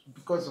 It was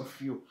because of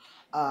you.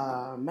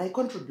 My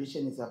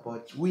contribution is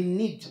about we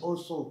need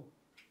also,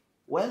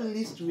 while at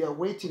least we are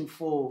waiting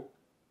for,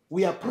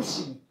 we are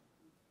pushing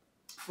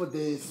for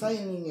the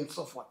signing and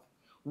so forth,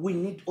 we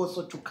need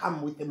also to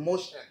come with a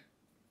motion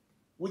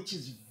which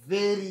is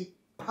very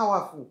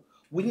powerful.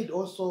 We need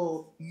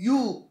also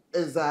you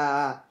as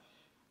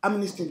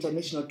Amnesty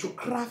International to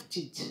craft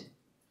it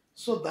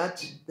so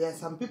that there are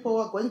some people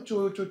who are going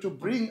to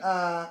bring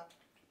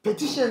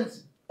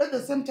petitions. At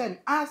the same time,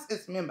 us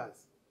as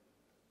members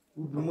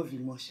will be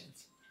moving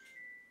motions.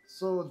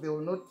 So they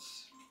will not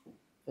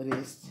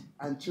rest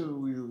until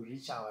we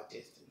reach our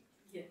destiny.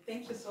 Yeah,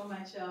 thank you so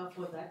much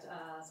for that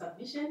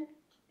submission.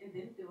 And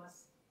then there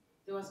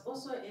was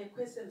also a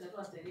question that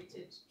was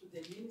directed to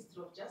the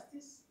Minister of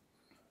Justice.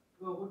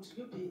 Well, would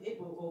you be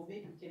able, or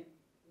maybe would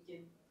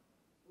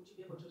you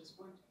be able to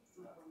respond?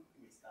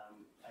 Yes,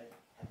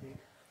 I think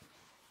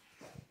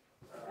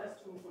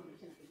That's to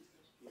information.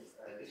 yes,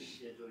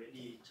 she had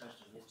already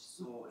touched on it.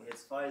 So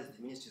as far as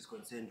the ministry is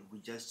concerned, we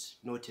just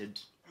noted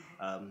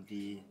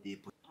the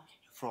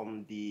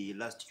from the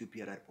last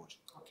UPR report.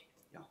 Okay.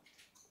 Yeah.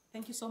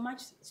 Thank you so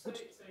much. Sorry.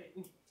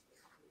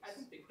 I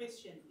think the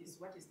question is,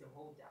 what is the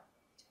holdup?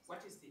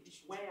 What is the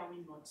issue? Why are we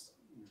not,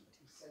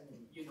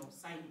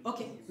 signing?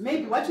 Okay,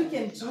 maybe what we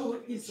can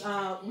do is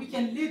we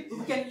can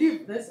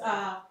leave this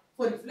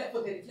for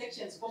the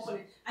reflections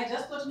component. I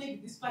just thought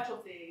maybe this part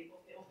of the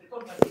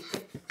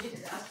conversation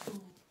needed us to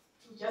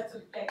just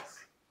reflect.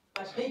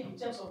 But maybe in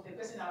terms of the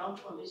question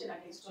around Convention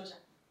Against Torture,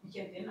 we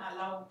can then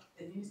allow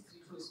the ministry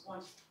to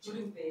respond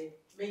during the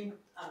main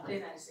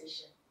plenary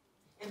session.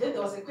 And then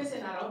there was a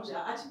question around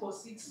Article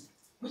 6,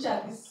 which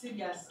are these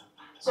serious.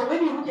 So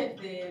when you look at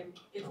the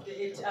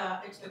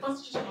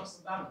Constitution of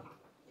Zimbabwe,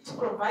 it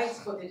provides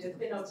for the death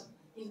penalty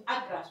in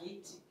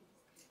aggravating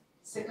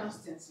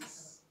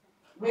circumstances,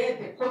 where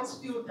the courts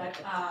feel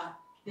that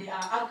there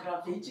are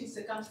aggravating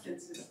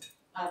circumstances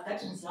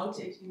that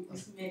resulted in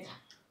this matter.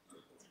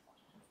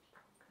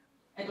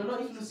 I don't know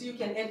if Lucy, you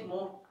can add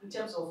more in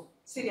terms of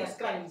serious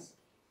crimes.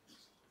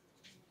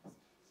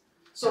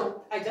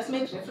 So I just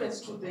made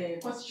reference to the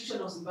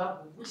Constitution of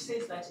Zimbabwe, which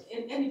says that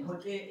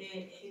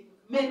anybody,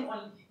 men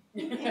only,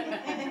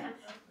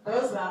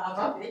 those are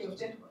above the age of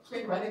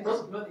 21 and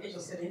those below the age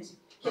of 70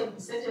 can be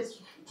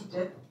sentenced to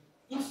death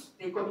if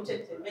they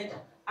committed the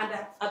matter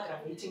under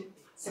aggravating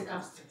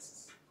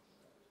circumstances.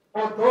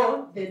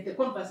 Although the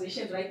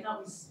conversation right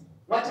now is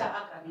what are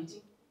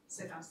aggravating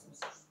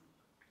circumstances.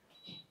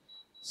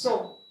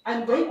 So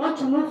I'm going on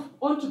to move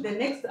on to the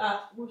next,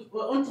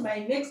 on to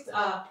my next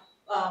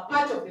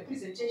part of the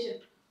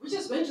presentation, which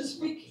is going to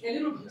speak a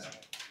little bit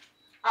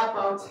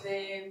about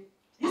the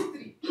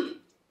history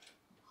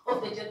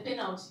of the death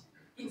penalty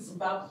in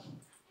Zimbabwe.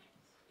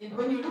 And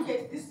when you look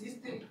at this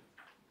history,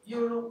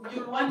 you'll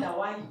wonder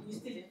why we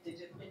still have the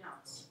death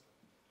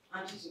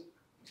penalty.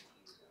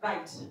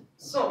 Right.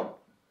 So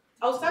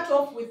I'll start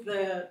off with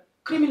the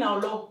criminal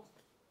law.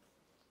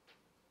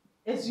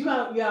 As you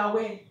are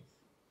aware,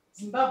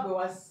 Zimbabwe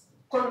was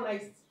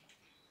colonized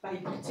by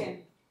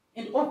Britain,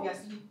 and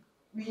obviously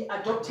we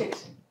adopted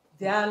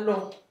their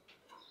law.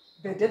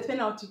 The death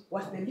penalty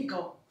was the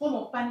legal form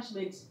of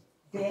punishment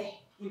there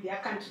in their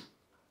country.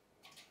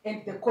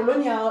 And the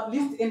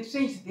colonialists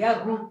entrenched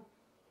their rule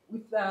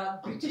with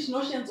British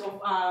notions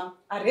of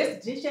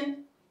arrest,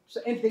 detention,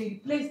 and they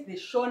replaced the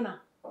Shona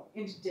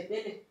and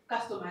Ndebele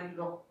customary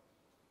law.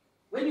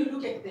 When you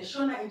look at the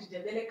Shona and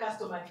Ndebele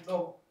customary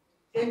law,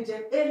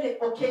 Ndebele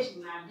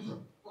occasionally,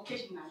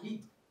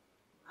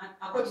 and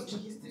according to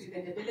history,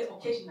 the Ndebele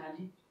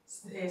occasionally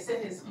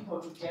sentenced people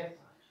to death.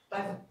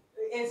 But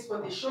as for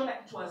the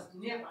Shona, it was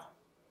never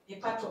a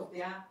part of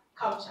their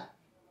culture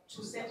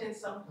to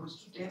sentence somebody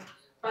to death.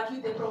 But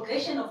with the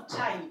progression of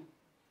time,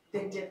 the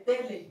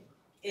Ndebele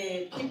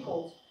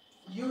people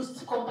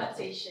used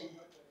compensation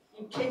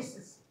in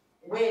cases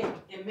where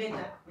a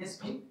murder has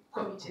been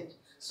committed.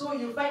 So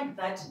you find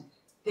that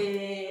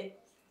the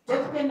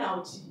death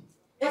penalty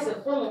as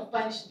a form of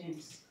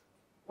punishment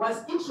was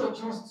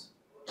introduced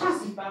to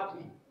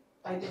Zimbabwe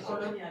by the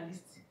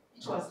colonialists.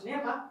 It was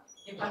never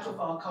a part of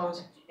our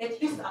culture,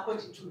 at least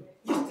according to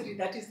history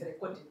that is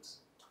recorded.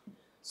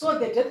 So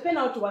the death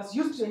penalty was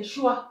used to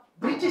ensure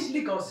British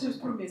legal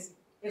supremacy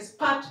as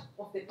part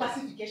of the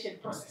pacification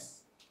process.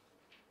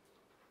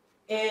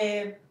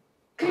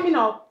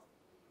 Criminal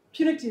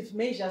punitive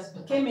measures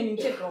became an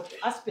integral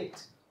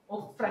aspect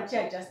of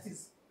frontier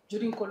justice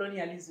during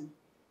colonialism.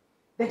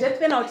 The death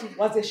penalty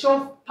was a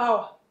show of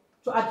power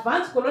to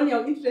advance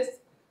colonial interests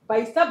by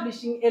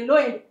establishing a law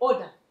and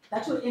order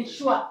that will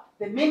ensure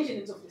the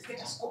maintenance of the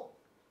status quo.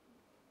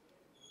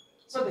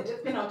 So the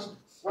death penalty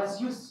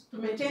was used to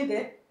maintain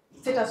the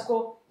status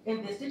quo,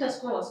 and the status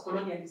quo was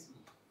colonialism.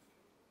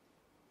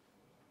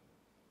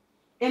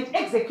 and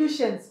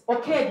executions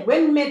occurred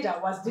when murder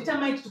was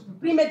determined to be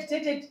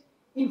premeditated,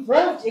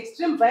 involved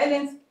extreme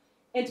violence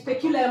and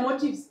peculiar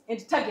motives,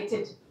 and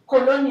targeted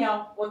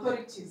colonial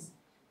authorities.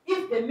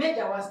 If the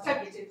murder was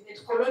targeted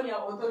at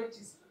colonial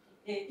authorities,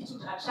 it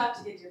would attract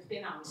a death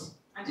penalty.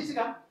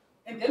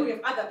 And then we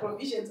have other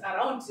provisions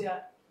around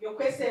your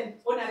question,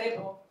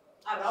 Honorable,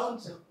 around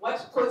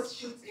what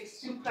constitutes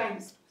extreme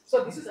crimes.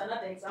 So this is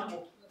another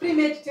example.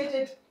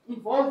 Premeditated,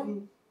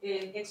 involving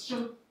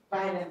extreme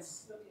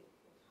violence.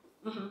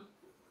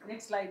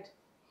 Next slide.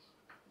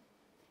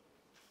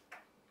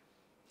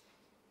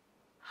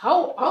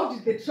 How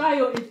did the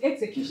trial and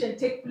execution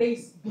take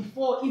place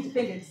before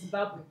independent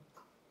Zimbabwe?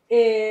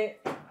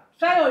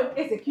 Trial and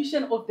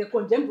execution of the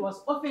condemned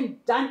was often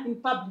done in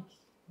public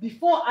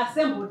before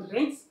assembled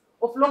ranks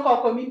of local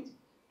community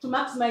to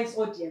maximize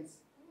audience.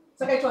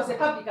 So it was a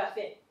public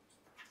affair.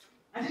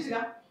 And it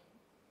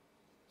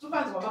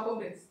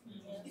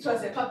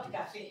was a public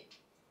affair.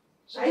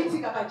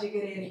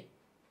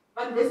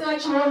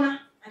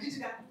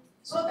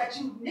 So that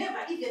you never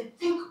even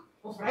think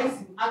of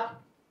rising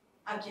up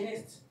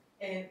against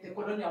the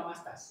colonial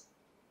masters.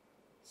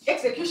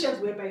 Executions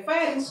were by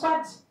firing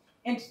squad,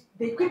 and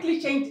they quickly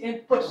changed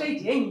and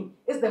portrayed hanging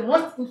as the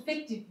most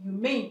effective,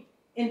 humane,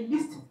 and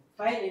least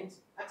violent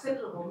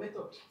acceptable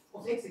method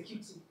of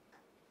executing.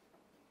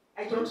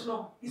 I don't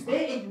know. Is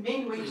there a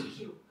humane way to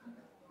kill?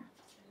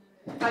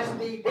 But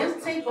they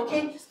then said,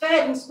 okay,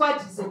 firing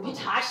squad is a bit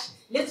harsh.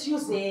 Let's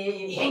use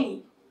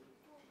hanging.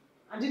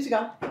 And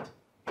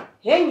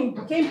hanging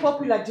became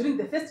popular during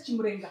the first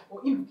Chimurenga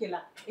or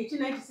Imbukela,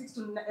 1896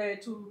 to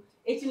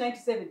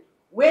 1897,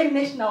 when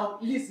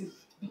nationalism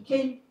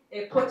became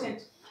a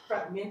potent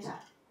fragmenter.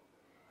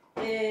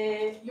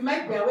 You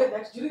might be aware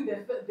that during the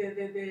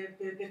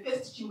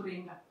first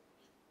Chimurenga,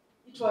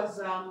 it was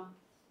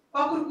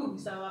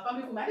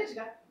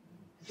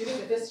during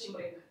the first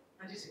Chimurenga,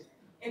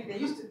 and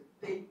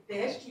they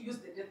had to use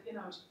the death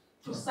penalty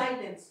to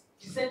silence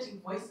dissenting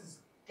voices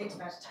at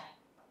that time.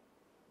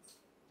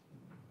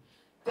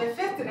 The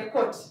first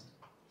record,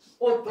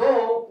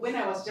 although when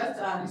I was just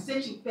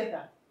researching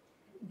further,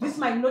 this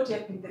might not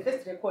have been the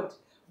first record,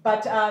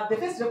 but the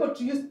first record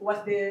to use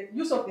was the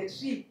use of the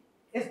tree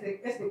as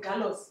the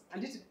gallows.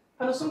 And it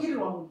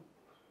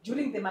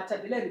during the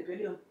Matabele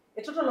rebellion,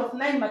 a total of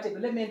 9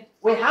 Matabele men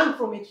were hung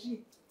from a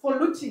tree for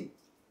looting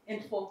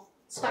and for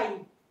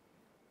spying.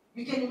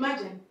 You can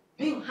imagine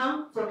being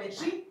hung from a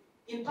tree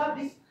in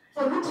public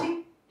for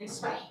looting and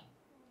spying.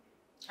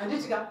 And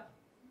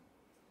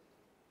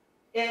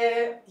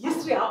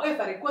history,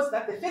 however, records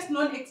that the first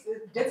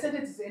non-death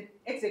sentences and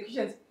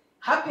executions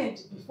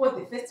happened before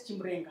the first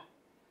Chimurenga,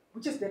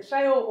 which is the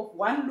trial of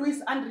one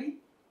Louis Andre,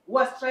 who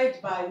was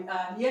tried by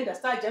Leander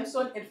Starr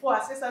Jameson and 4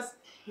 assessors.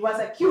 He was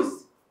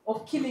accused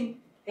of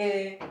killing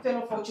a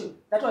fellow fortune.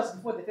 That was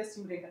before the first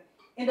Chimurenga.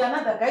 And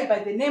another guy by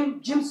the name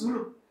Jim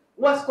Zulu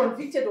was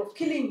convicted of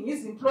killing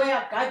his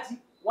employer, Gadi,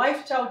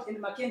 wife, child,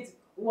 and Mackenzie,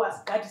 who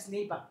was Gadi's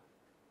neighbor.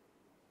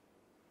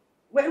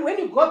 When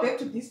you go back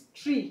to this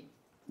tree,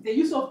 the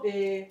use of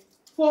the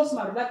false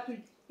marula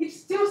tree, it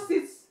still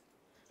sits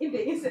in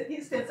the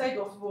eastern side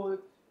of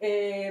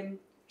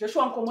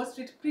Joshua Nkomo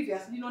Street,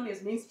 previously known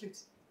as Main Street,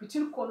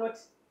 between Konot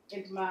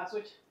and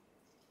Masocha.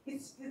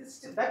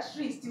 That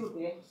tree is still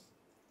there.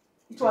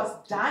 It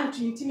was done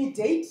to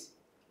intimidate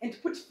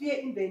and put fear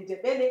in the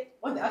Ndebele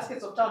on the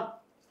outskirts of town.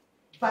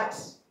 But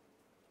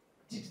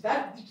did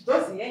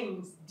those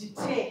hangings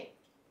deter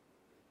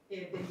the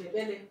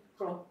Ndebele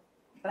from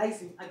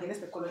rising against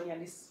the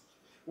colonialists?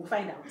 We'll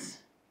find out.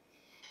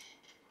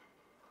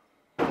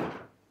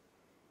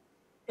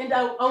 And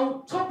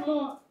I'll talk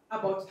more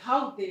about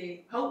how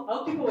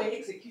people were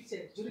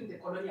executed during the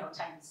colonial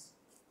times.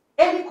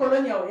 Early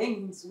colonial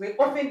hangings were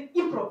often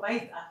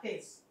improvised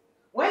affairs.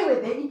 Why were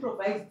they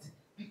improvised?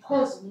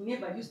 Because we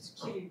never used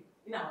to kill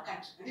in our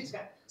country.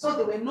 So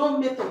there were no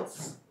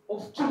methods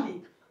of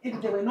killing,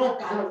 and there were no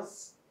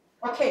gallows.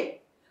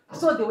 Okay,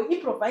 so they were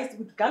improvised,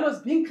 with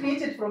gallows being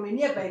created from a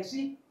nearby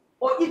tree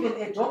or even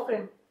a door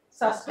frame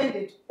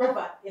suspended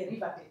over a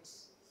riverbed.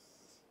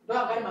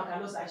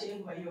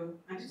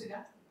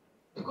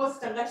 Because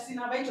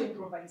to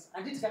improvise.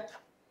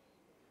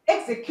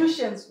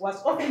 Executions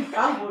was often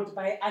bungled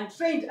by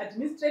untrained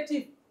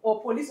administrative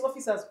or police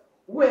officers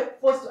who were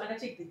forced to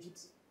undertake the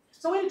duty.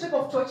 So when you talk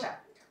of torture,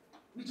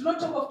 we do not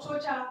talk of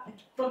torture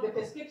from the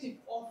perspective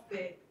of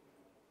the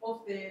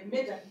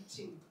murder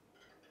victim.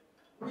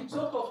 We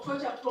talk of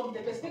torture from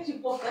the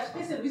perspective of that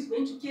person who is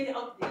going to carry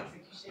out the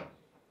execution.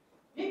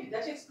 Maybe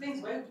that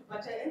explains why you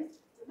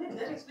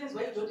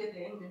don't have the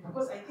hangman,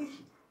 because I think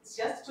it's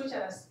just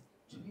torturous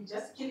to be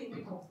just killing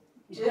people.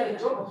 You have a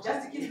job of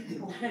just killing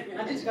people.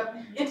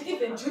 And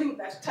even during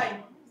that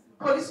time,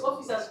 police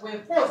officers were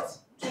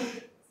forced to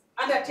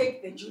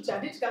undertake the duty.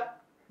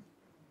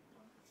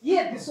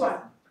 Here, this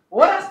one.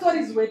 Horror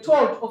stories were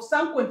told of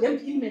some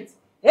condemned inmates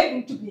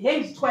having to be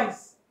hanged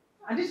twice.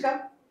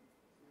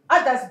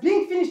 Others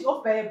being finished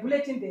off by a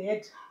bullet in the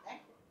head.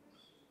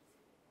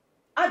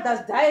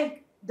 Others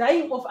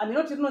dying of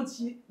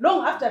aminotinonsi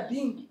long after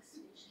being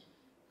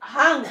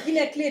hung in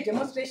a clear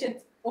demonstration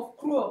of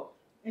cruel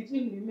and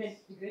inhuman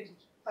degrading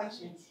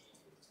punishments.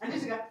 And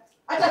this guy,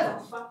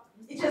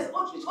 it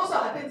also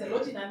happens a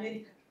lot in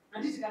America.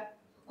 And this guy,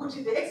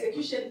 the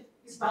execution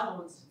is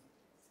backwards.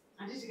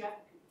 And this guy,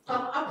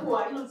 from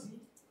upward,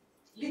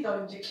 lethal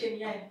injection,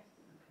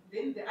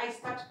 then the eyes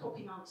start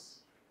popping out.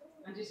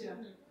 And this guy,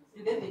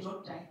 and then they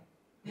don't die.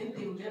 Then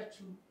they will have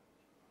to,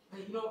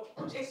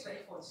 put extra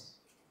efforts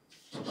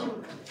to kill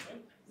them.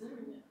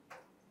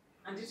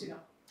 And this guy,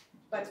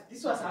 but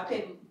this was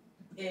happening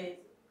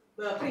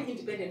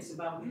pre-independence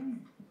Zimbabwe.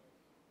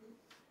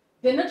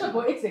 The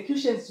notable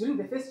executions during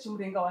the first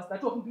Chumurenga was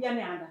that of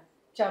Mbiyaneanda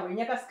Chawe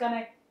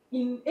Nyakasikana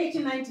in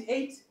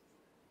 1898,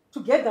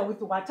 together with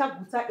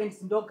Wataguta and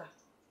Sindoga.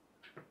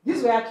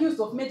 These were accused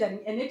of murdering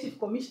a native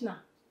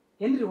commissioner,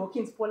 Henry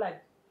Hawkins Pollard,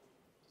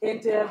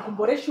 and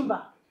Gumbore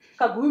Shumba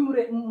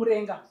Kagui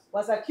Murenga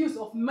was accused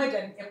of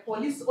murdering a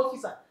police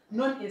officer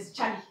known as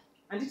Charlie.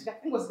 And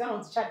it was done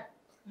on Charlie.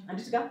 And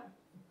it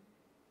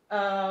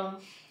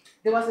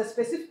there was a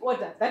specific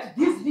order that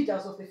these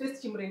leaders of the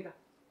first Chimurenga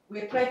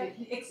were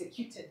privately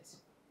executed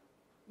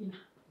in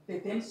the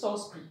then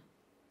Salisbury.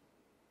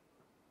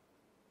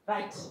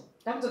 Right.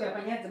 I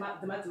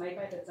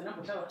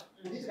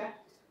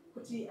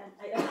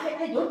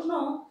don't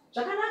know.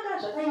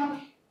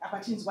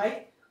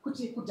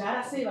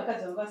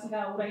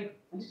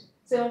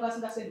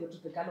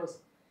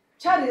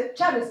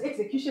 Charles'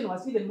 execution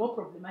was even more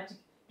problematic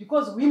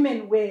because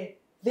women were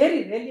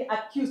very rarely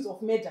accused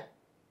of murder,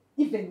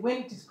 even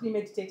when it is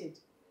premeditated,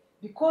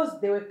 because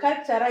they were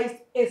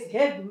characterized as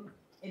having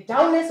a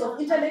dullness of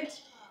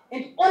intellect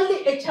and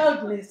only a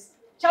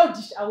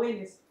childish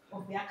awareness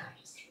of their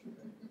crimes.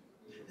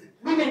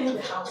 Women in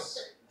the house.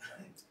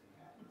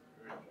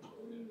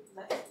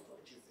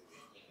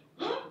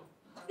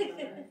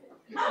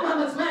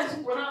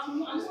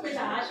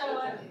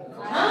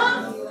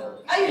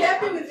 Are you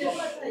happy with this?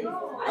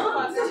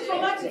 This is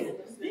traumatic.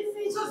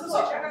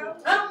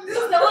 This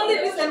is the only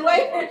reason why.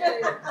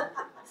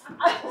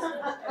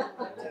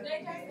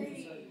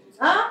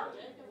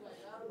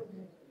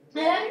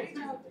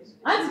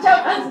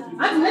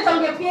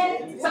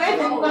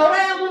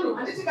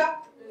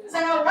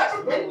 What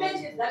then meant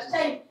at that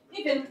time,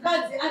 even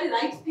because the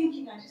right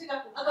thinking and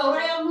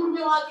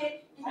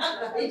in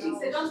aggravating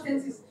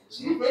circumstances,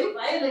 she is very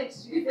violent,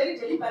 she is very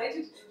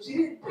deliberated, she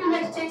is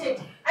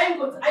premeditated. I'm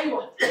going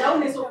to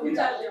downess of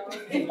intellect,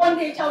 and one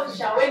day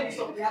childish awareness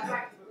of their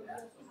crime.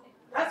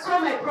 That's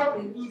where my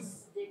problem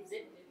is.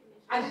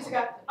 And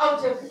I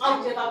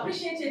would have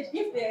appreciated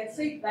if they had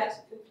said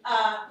that,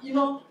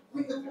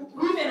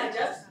 women are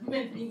just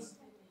human beings.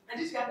 And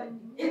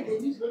they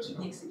need not to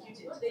be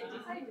executed.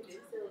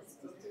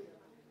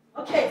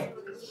 Okay.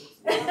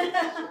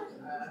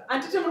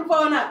 And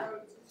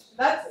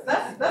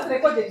that's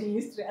recorded in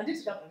history. And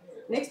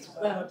next.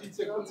 It's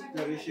a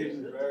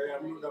consideration where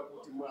I'm not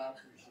putting my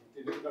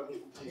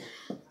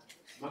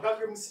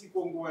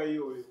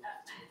appreciation.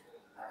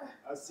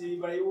 Asi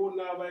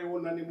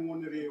vaiona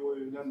nemuonerewo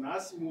na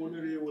nhasi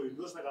muonerewo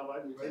ndosaka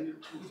vanhu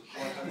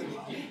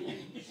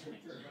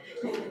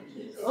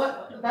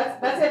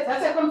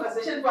That's a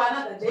conversation for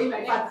another day,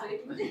 my father.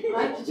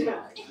 Because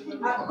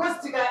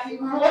you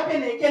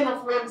open a can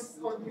of worms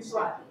on this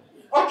one.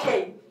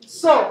 Okay,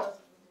 so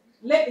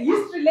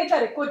history later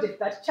recorded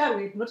that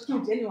Charwe had not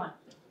killed anyone.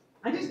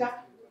 And this guy,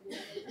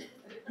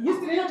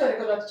 history later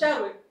recorded that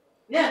Charwe,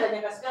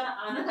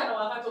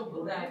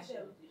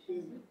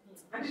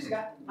 and this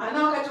guy, I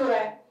know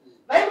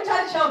very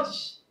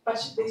childish,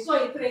 but they saw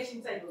a threat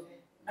inside of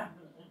her.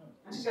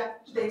 And this guy,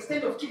 to the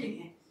extent of killing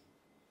her.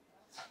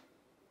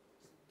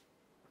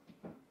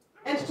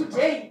 And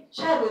today,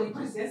 Charwe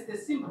represents the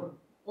symbol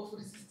of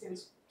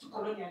resistance to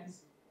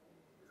colonialism.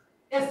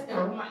 As a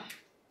woman.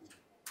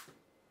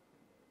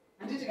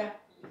 And this guy,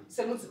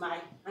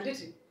 and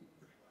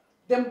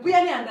the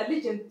Mbuyaneanda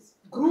legend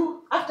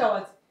grew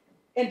afterwards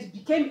and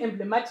became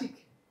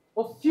emblematic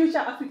of future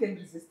African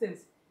resistance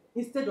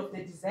instead of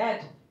the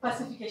desired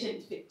pacification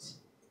effect.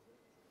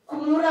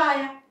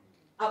 Kumuraya,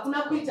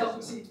 hakuna kuita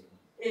kuti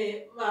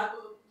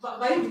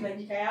vaivina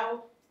nyika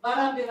yavo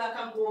varambe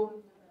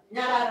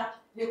vakangonyarara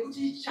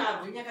nekuti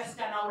Charwe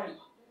Nyakasikana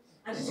uraiwa.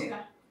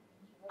 Anditika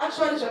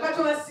actually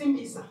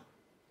zvakatovasimbisa.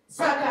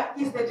 Saka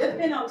is the death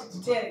penalty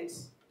deterrent.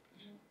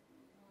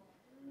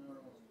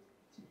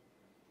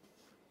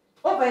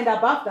 Over and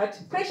above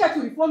that, pressure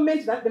to reform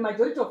meant that the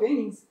majority of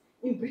hangings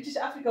in British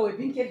Africa were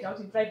being carried out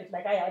in private,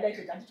 like I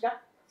highlighted.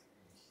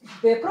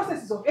 The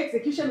processes of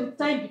execution with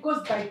time,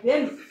 because by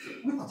then,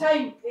 with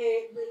time,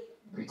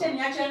 Britain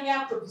actually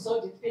had to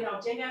resolve the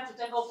penalty, to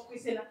take off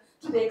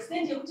to the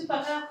extent they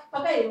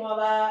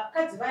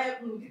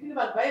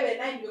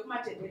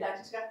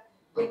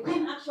the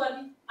Queen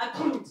actually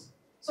appealed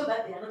so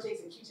that they are not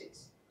executed.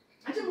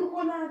 And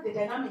the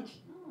dynamic,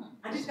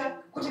 and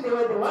they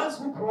were the ones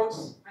who brought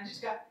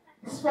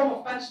this form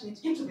of punishment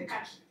into the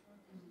country.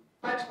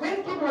 But when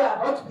people were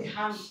about to be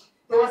hanged,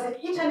 there was an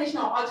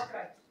international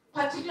outcry,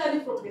 particularly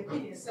from the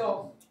Queen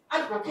herself,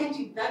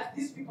 advocating that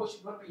these people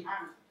should not be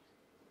hanged.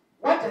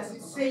 what does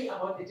it say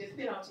about the death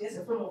penalty as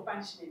a form of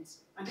punishment?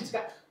 And it's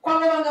got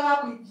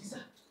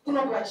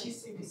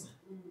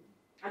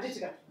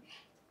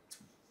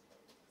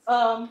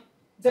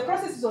the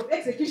processes of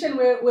execution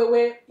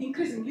were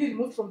increasingly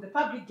removed from the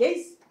public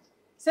gaze,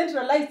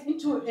 centralized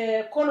into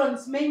a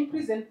colony's main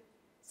prison,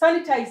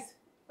 sanitized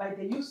by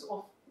the use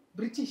of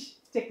British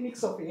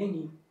techniques of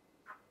hanging.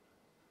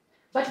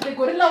 But the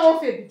guerrilla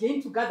warfare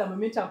began to gather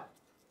momentum.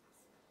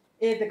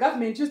 The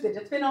government used the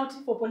death penalty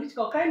for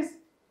political crimes,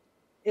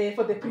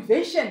 for the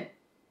prevention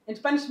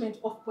and punishment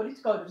of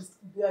political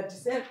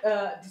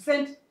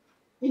dissent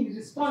in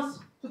response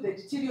to the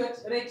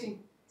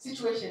deteriorating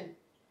situation.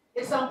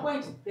 At some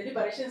point, the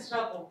liberation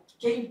struggle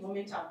gained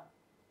momentum.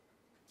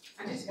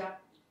 And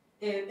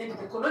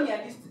the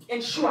colonialists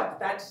ensured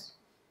that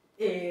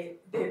the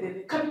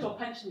capital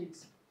punishment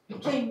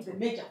became the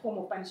major form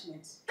of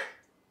punishment.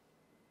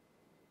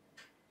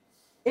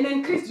 An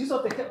increased use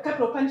of the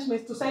capital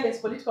punishment to silence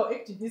political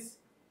activists,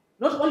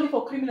 not only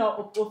for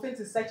criminal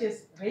offenses such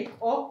as rape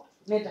or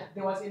murder,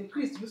 there was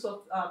increased use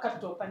of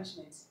capital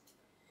punishments.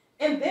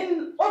 And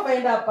then over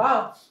and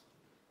above,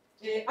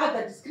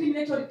 other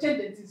discriminatory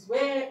tendencies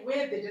where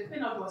the death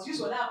penalty was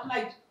usually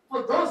applied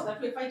for those that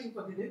were fighting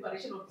for the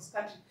liberation of this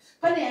country.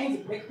 Pane in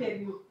the Black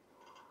Period.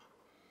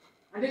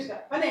 And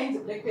Pane in the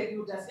Black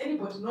Period, does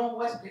anybody know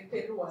what Black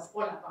Period was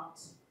all about?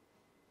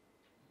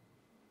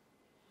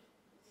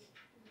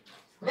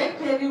 Black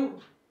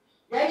Period,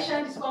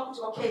 yaishandiswa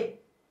kuti okay,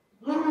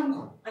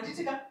 Murungu,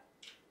 anditika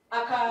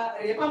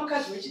akarepa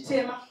mukadzi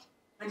wechitema,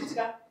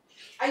 anditika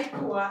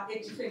aipuwa a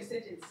different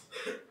sentence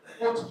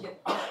altogether.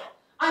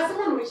 Asi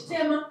munhu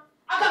wechitema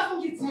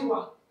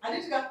akafungidzirwa,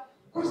 anditika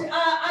kuti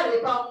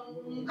arepa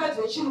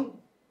mukadzi wechirungu,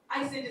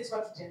 aisentenced to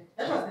death.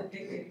 That was the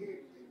Black Period.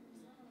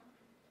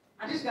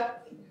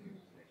 Anditika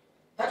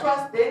that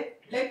was the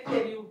Black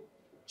Period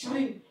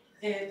during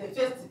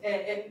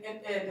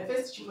the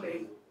first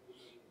Chimurei.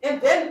 And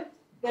then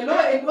the Law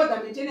and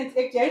Order Maintenance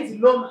Act, the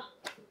Loma,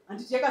 and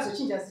it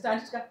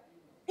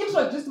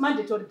introduced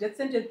mandatory death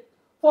sentence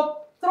for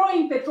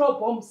throwing petrol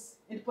bombs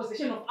and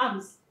possession of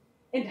arms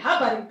and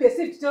harboring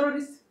perceived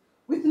terrorists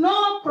with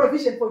no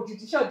provision for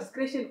judicial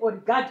discretion or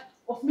regard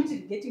of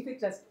mitigating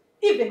factors,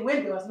 even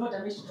when there was no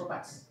damage to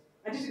property.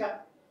 And as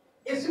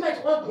you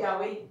might all be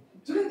aware,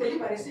 during the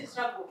liberation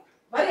struggle,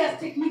 various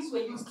techniques were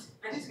used,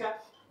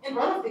 and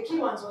one of the key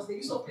ones was the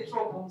use of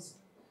petrol bombs.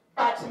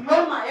 But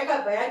Loma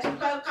yakabva yati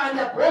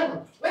kukanda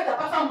bomb whether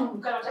pafa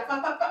munhu kana kuti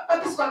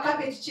papiswa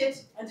carpet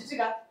chete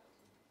anditika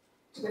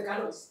to the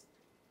gallows.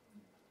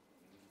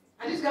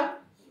 Anditika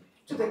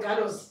to the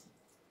gallows.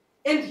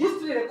 And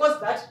history records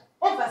that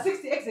over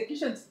 60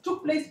 executions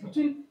took place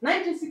between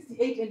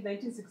 1968 and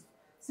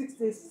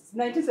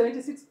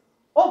 1976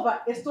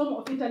 over a storm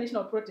of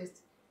international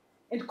protest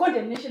and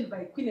condemnation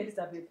by Queen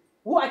Elizabeth,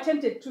 who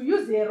attempted to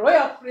use the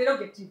royal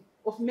prerogative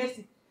of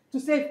mercy to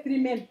save 3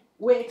 men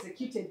who were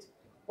executed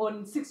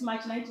on 6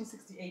 March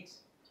 1968.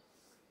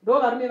 Ndo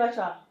varume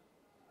vacho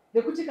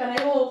nekuti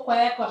kana ivo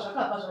kwayakwa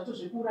zvakabva zvacho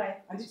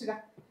zvekuuraya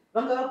handitika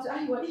vanga vakuti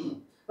aiwa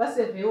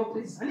vasevewo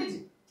please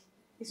handiti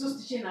isusu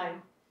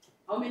tichinayo.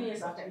 How many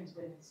years after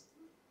independence?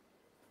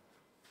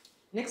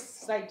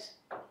 Next slide.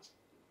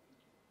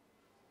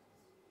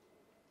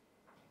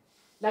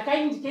 Like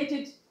I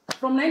indicated,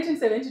 from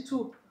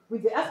 1972,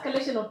 with the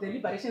escalation of the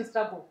liberation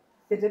struggle,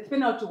 the death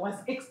penalty was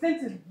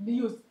extensively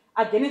used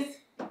against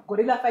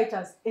guerrilla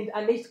fighters and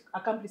alleged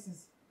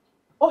accomplices,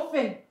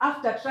 often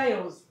after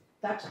trials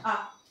that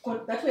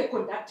were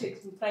conducted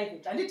in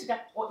private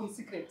or in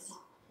secret.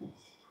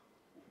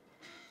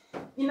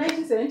 In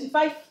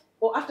 1975,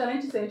 or after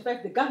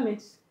 1975, the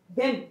government,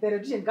 then the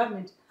Rhodesian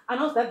government,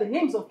 announced that the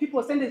names of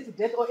people sentenced to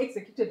death or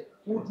executed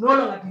would no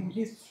longer be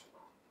released.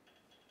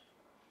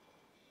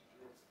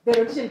 The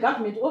Rhodesian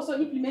government also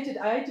implemented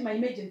IITMA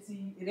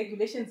emergency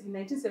regulations in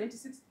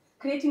 1976,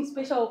 creating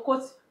special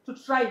courts to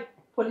try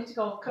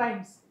political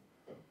crimes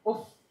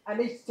of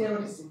alleged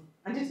terrorism.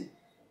 And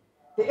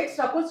the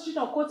extra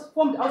constitutional courts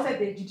formed outside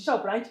the judicial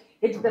branch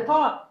had the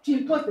power to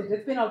impose the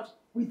death penalty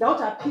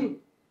without appeal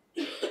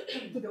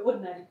to the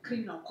ordinary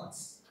criminal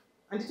courts.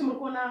 And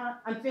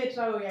unfair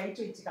trial.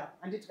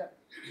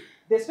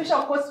 The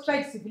special courts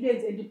tried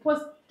civilians and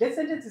imposed death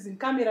sentences in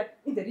camera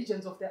in the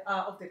regions of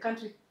the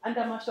country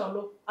under martial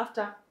law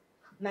after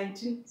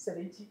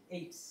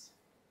 1978.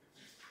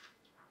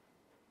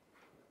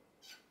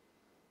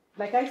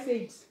 Like I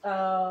said,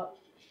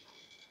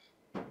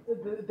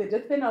 the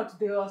death penalty,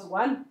 there was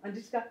one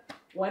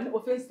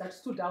offense that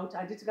stood out,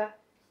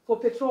 for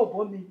petrol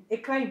bombing, a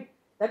crime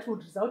that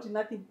would result in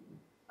nothing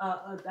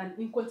than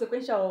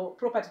inconsequential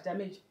property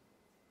damage.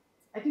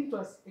 I think it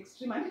was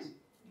extreme and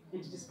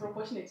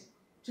disproportionate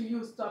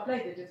to apply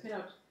the death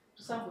penalty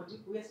to somebody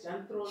who has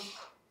just thrown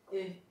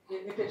a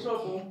petrol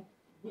bomb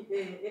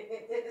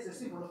as a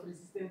symbol of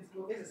resistance,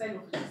 or as a sign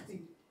of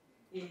resisting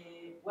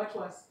what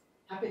was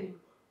happening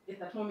at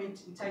that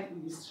moment in time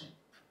in history.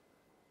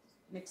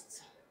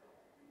 Next.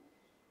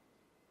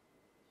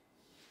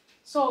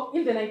 So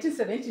in the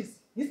 1970s,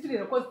 history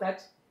records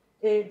that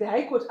the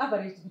High Court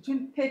averaged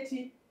between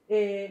 30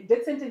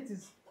 death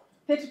sentences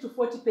 30 to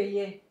 40 per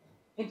year,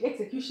 and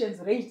executions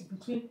ranged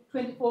between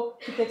 24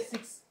 to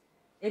 36,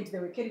 and they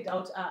were carried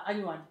out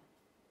annually.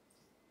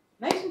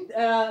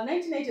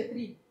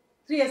 1983,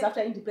 3 years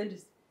after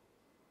independence,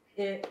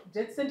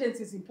 death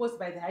sentences imposed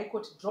by the High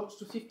Court dropped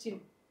to 15.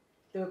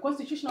 There were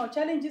constitutional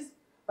challenges,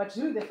 but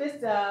during the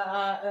first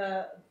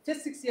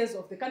 6 years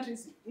of the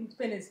country's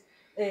independence,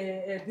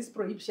 this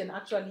prohibition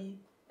actually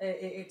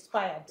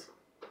expired.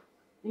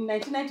 In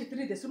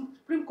 1993, the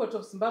Supreme Court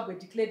of Zimbabwe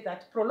declared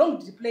that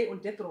prolonged delay on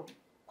death row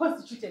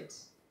constituted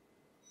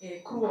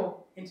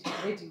cruel and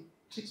degrading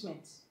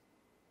treatment.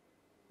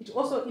 It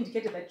also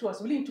indicated that it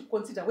was willing to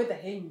consider whether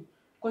hanging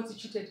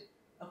constituted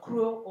a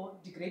cruel or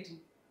degrading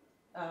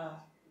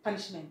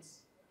punishment.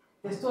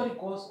 The story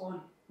goes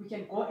on. We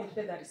can go and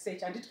further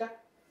research. And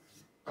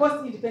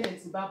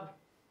post-independent Zimbabwe,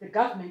 the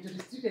government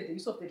restricted the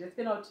use of the death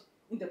penalty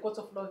in the courts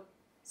of law,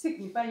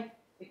 signifying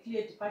a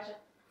clear departure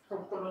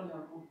from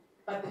colonial rule.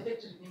 But the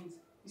fact remains,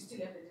 we still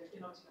have the death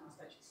penalty in our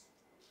statutes.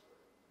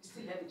 We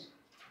still have it.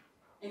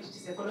 And it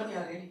is a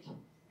colonial relic.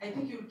 I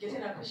think you will get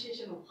an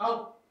appreciation of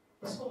how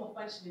this form of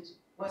punishment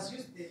was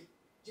used there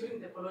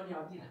during the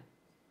colonial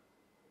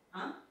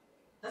era.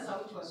 That's how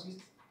it was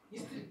used.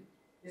 History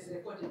has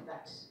recorded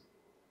that.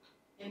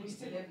 And we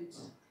still have it.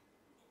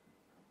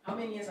 How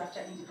many years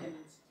after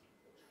independence?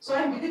 So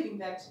I'm believing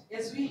that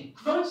as we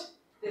launch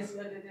the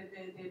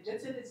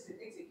death sentences and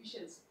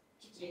executions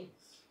today,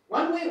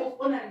 one way of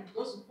honoring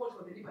those who fought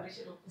for the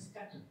liberation of this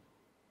country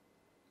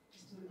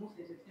is to remove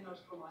the death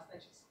penalty from our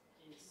statutes.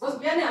 Because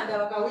Biane and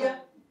Avakawea,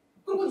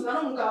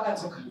 Kukunzano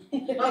Mukawakazoka,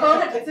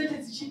 Makaona death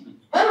sentence cheap,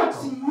 I don't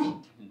see me.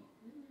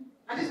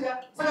 And this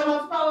guy,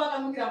 Sakamafa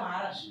Mukira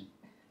Maharash.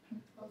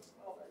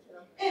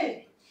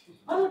 Eh,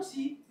 I don't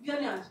see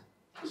Biane and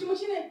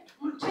Kuchimuchine,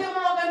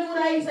 Mutema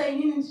Wakandura is a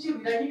in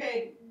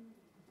Chibika.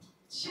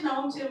 Shina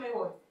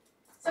Mutema.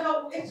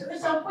 So at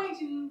some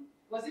point in,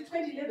 was it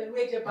 2011,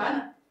 where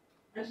Japan?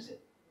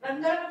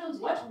 And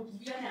what would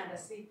Biane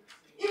say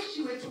if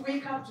she were to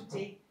wake up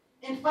today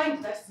and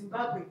find that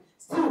Zimbabwe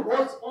still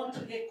holds on to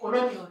a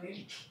colonial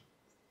relic?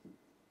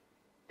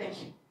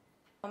 Thank you.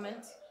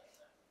 Comment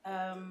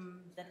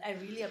that I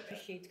really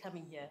appreciate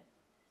coming here.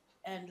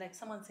 And like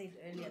someone said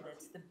earlier,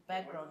 that the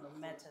background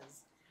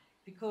matters.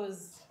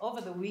 Because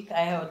over the week,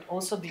 I had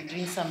also been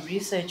doing some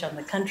research on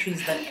the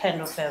countries that kind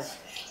of have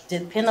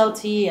death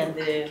penalty and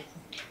the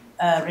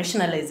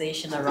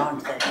rationalization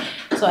around that.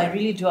 So I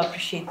really do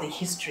appreciate the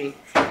history.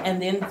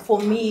 And then for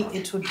me,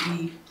 it would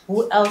be,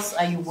 who else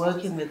are you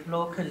working with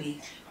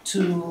locally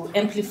to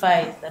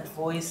amplify that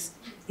voice,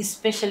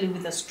 especially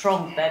with a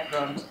strong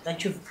background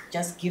that you've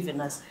just given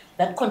us.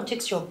 That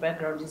contextual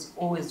background is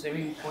always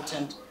very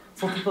important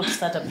for people to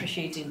start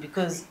appreciating,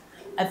 because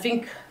I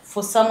think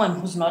for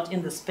someone who's not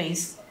in the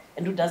space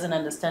and who doesn't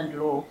understand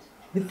law,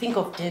 we think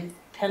of death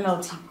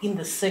penalty in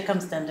the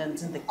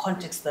circumstances, in the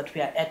context that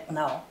we are at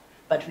now,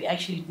 but we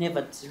actually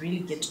never really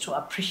get to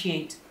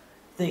appreciate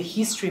the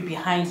history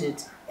behind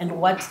it and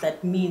what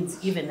that means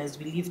even as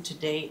we live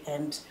today.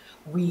 And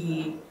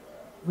we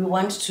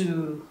want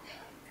to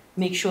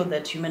make sure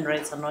that human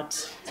rights are not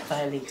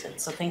violated.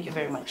 So thank you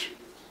very much.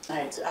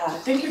 Right.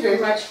 Thank you very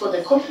much for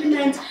the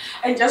compliment.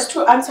 And just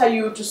to answer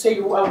you, to say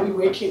who are we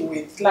working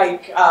with,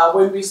 like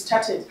when we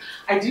started,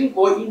 I didn't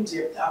go in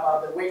depth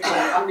about the work of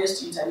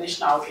Amnesty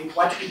International and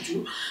what we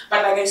do.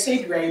 But like I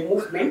said, we're a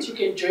movement. You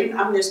can join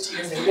Amnesty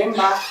as a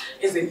member,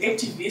 as an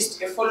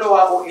activist, a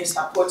follower, or a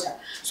supporter.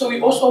 So we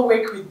also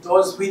work with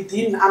those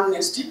within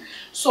Amnesty.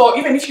 So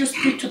even if you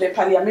speak to the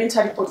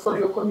parliamentary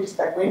portfolio committee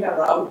that went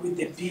around with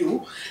the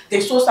bill, they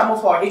saw some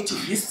of our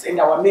activists and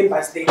our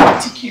members, they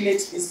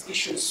articulate these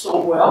issues so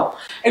well.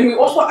 And we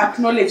also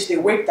acknowledge the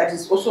work that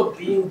is also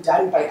being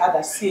done by other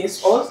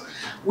CSOs.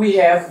 We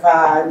have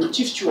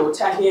Chief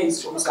Chiwota here,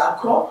 is from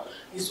ZACRO.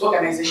 His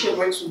organization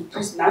works with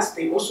prisoners.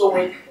 They also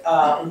work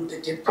on the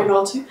death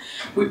penalty.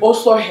 We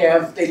also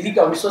have the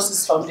Legal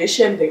Resources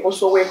Foundation. They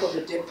also work on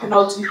the death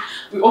penalty.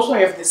 We also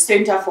have the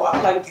Center for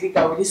Applied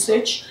Legal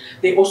Research.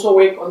 They also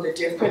work on the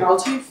death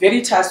penalty.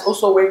 Veritas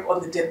also work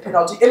on the death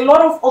penalty. A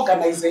lot of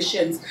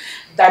organizations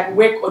that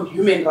work on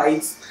human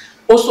rights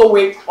also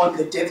work on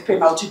the death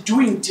penalty,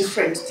 doing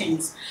different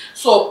things.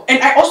 So,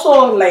 and I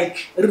also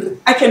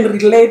I can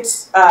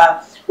relate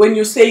when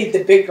you say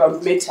the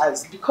background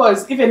matters,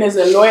 because even as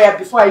a lawyer,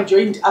 before I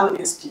joined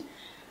Amnesty,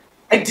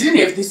 I didn't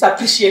have this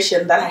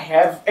appreciation that I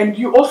have. And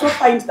you also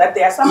find that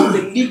there are some of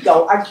the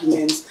legal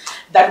arguments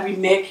that we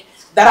make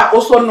that are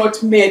also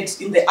not made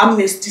in the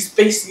Amnesty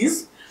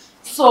spaces.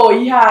 So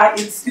yeah,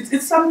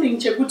 it's something,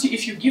 Chekuti,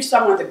 if you give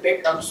someone the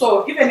background.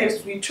 So even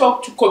as we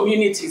talk to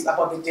communities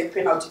about the death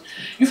penalty,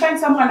 you find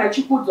someone like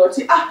Chikuti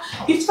say,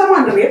 if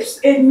someone rapes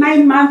a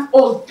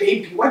 9-month-old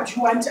baby, what do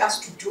you want us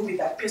to do with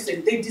that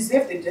person? They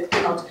deserve the death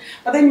penalty.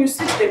 But then you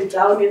sit them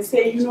down and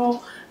say, you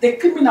know, the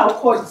Criminal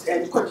Codes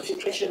and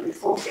Codification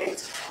Reform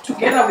Act,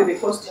 together with the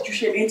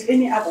Constitution and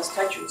any other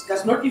statutes,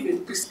 does not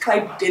even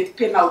prescribe death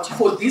penalty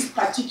for this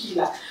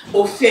particular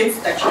offense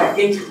that you are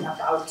angry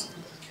about.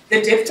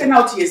 The death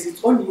penalty has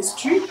its own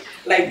history.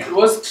 Like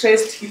Rose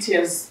stressed, it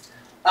has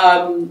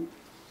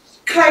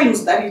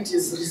crimes that it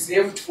is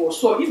reserved for.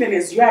 So even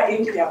as you are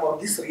angry about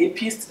this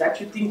rapist that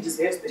you think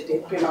deserves the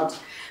death penalty,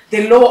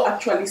 the law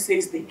actually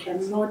says they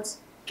cannot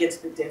get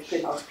the death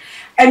penalty.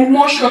 And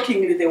more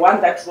shockingly, the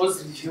one that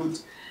was reviewed,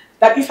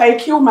 that if I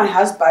kill my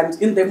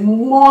husband in the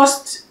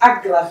most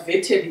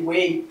aggravated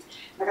way,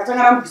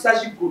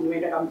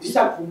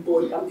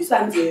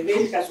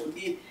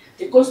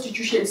 the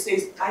Constitution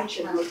says I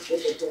cannot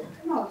get the death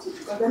penalty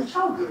because I'm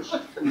childish.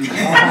 And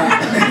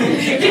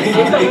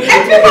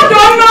people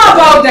don't know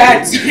about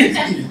that.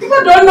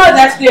 People don't know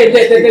that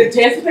the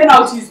death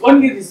penalty is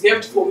only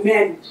reserved for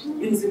men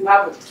in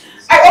Zimbabwe.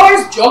 I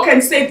always joke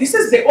and say this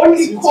is the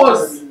only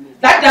cause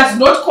that does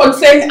not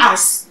concern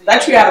us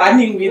that we are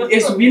running with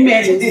as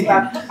women in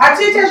Zimbabwe.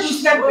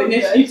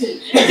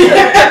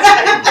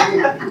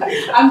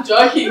 I'm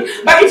joking.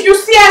 But if you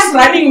see us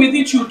running with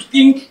it, you'd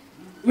think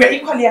we're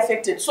equally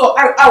affected. So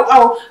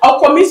I'll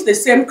commit the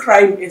same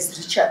crime as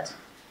Richard.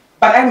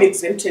 But I'm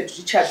exempted.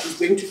 Richard is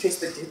going to face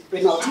the death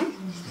penalty.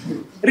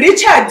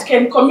 Richard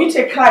can commit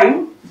a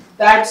crime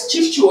that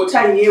Chief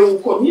Chiota here will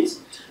commit,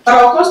 but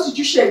our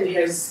constitution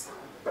has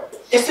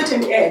a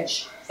certain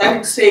age that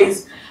it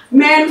says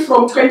men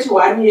from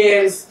 21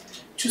 years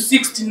to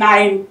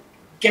 69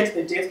 get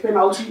the death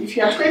penalty. If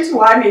you are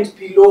 21 and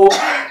below,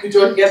 you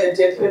don't get the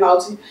death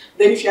penalty.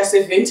 Then if you are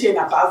 70 and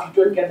above,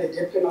 you don't get the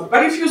death penalty.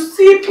 But if you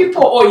see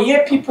people or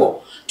hear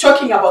people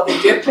talking about the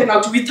death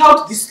penalty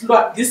without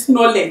this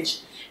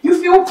knowledge,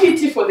 you feel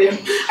pity for them.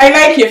 I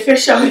like your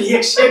facial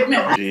reaction.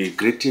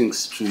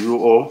 Greetings to you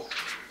all.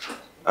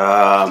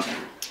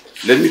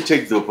 Let me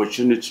take the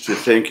opportunity to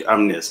thank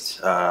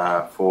Amnesty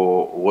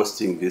for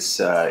hosting this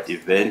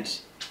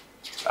event.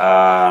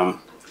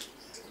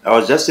 I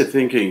was just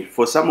thinking,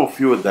 for some of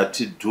you that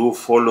do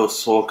follow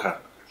soccer,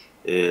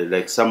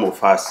 like some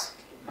of us,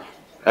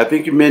 I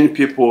think many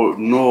people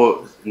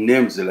know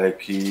names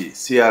like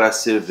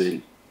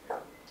CR7,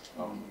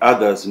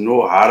 others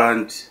know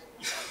Haaland,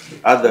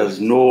 others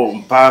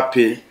know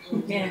Mbappe,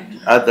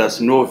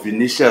 others know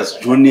Vinicius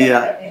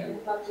Jr.,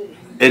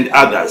 and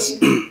others.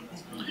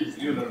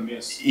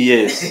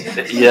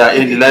 Yes, yeah,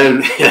 and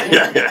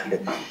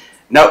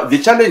now the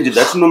challenge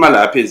that normally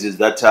happens is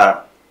that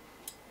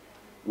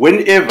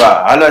whenever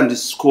Haaland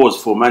scores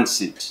for Man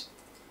City,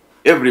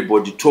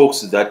 everybody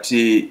talks that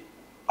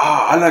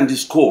Haaland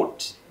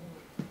scored.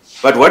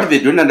 But what they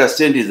don't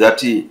understand is that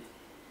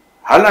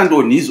Haaland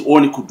on his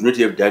own could not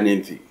have done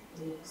anything.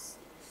 Yes.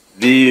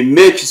 The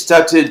match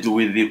started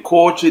with the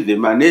coach, the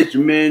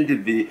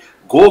management, the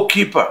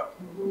goalkeeper,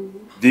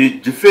 the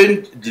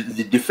defense,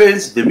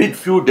 the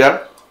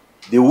midfielder,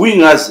 the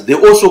wingers. They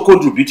also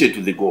contributed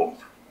to the goal.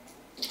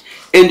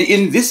 And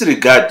in this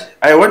regard,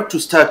 I want to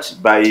start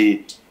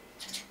by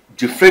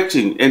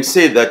deflecting and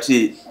say that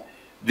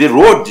the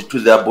road to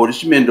the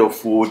abolishment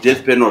of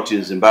death penalty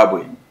in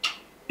Zimbabwe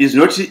is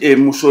not a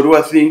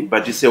Mushorua thing,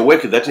 but it's a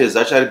work that has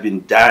actually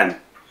been done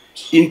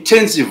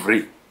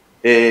intensively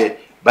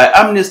by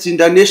Amnesty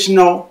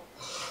International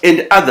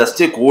and other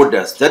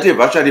stakeholders that have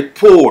actually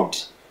poured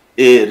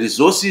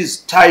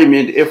resources, time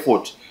and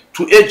effort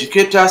to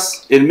educate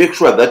us and make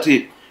sure that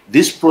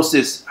this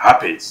process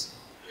happens.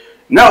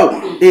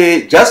 Now,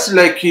 just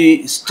like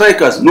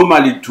strikers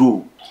normally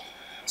do,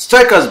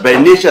 strikers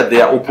by nature, they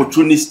are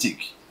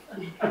opportunistic.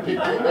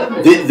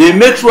 They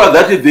make sure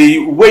that they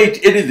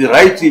wait at the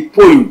right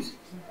point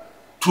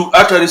to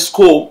actually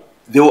score.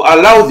 They will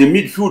allow the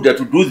midfielder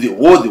to do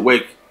all the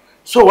work.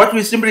 So what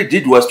we simply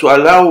did was to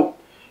allow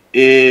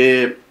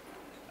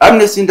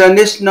Amnesty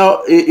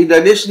International,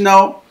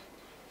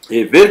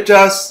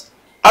 Veritas,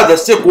 other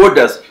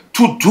stakeholders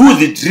to do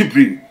the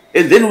dribbling.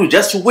 And then we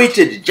just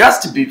waited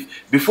just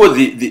before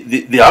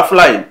the half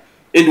line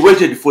and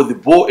waited for the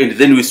ball, and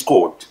then we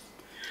scored.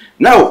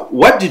 Now,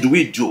 what did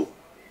we do?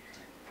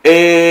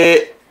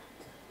 I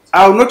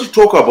will not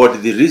talk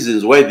about the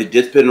reasons why the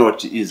death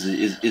penalty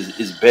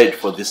is bad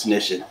for this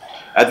nation.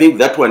 I think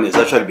that one has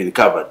actually been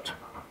covered.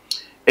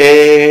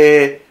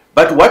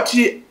 But what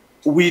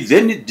we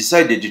then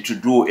decided to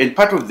do, and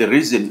part of the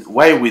reason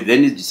why we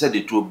then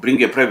decided to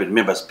bring a private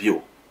member's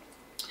bill.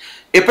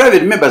 A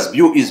private member's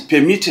bill is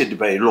permitted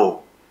by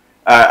law.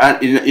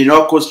 And in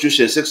our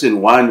Constitution, Section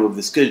 1 of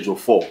the Schedule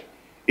 4,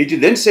 it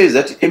then says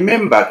that a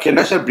member can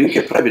actually bring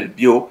a private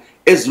bill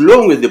as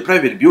long as the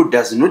private bill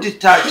does not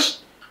touch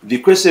the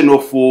question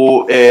of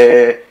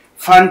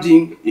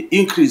funding,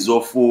 increase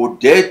of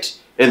debt,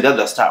 and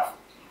other stuff.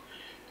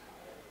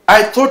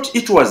 I thought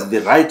it was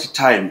the right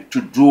time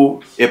to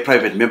do a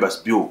private member's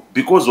bill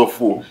because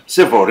of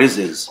several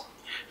reasons.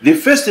 The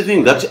first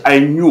thing that I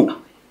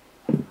knew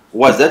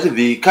was that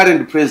the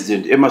current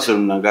president,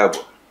 Emerson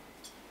Mnangagwa,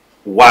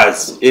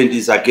 was and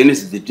is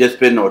against the death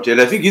penalty. And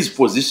I think his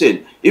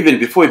position, even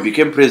before he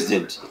became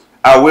president,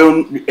 are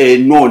well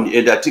known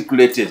and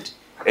articulated.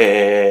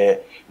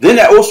 Then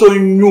I also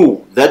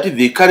knew that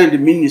the current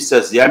minister,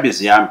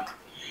 Ziyambi,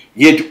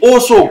 he had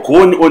also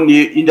gone on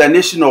the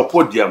international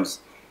podiums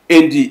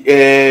and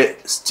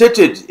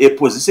stated a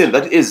position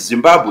that as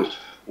Zimbabwe,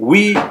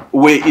 we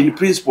were in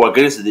principle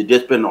against the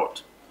death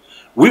penalty.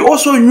 We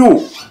also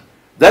knew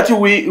that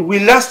we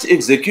last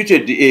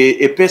executed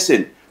a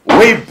person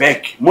way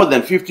back, more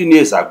than 15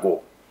 years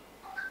ago.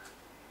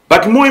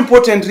 But more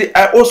importantly,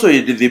 I also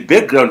had the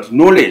background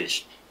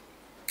knowledge.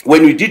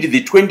 When we did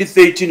the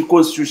 2013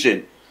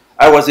 constitution,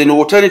 I was an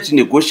alternate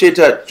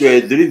negotiator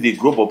during the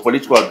global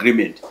political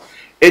agreement.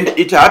 And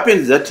it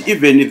happens that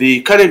even the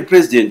current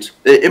president,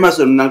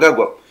 Emerson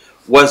Mnangagwa,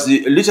 was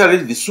literally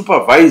the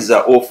supervisor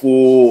of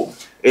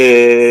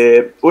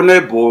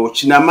Honorable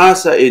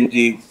Chinamasa and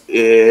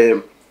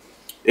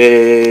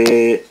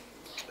the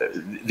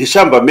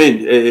chamberlain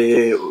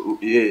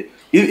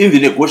in the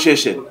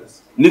negotiation,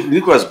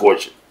 Nicholas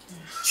Gorge.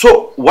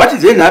 So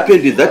what then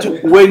happened is that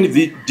when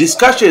the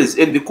discussions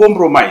and the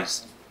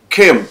compromise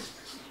came,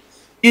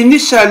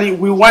 initially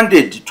we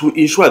wanted to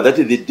ensure that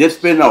the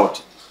death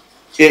penalty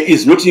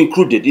is not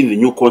included in the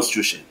new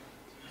constitution.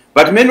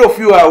 But many of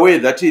you are aware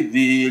that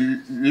the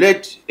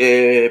late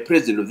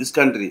president of this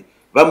country,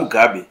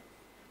 Mugabe,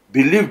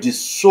 believed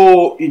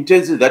so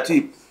intensely that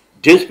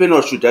death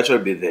penalty should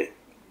actually be there.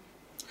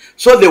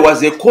 So there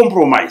was a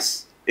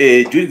compromise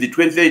during the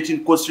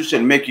 2018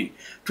 constitution making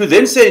to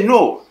then say,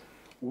 no,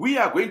 we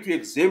are going to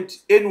exempt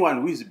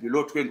anyone who is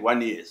below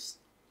 21 years.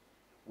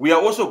 We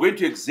are also going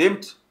to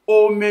exempt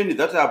all men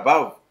that are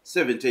above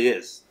 70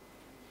 years.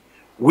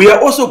 We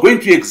are also going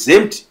to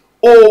exempt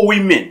all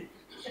women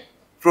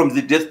from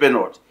the death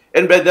penalty.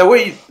 And by the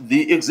way,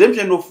 the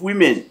exemption of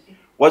women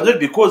was not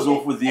because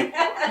of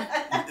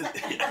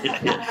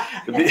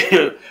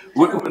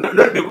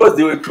not because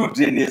they were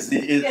children as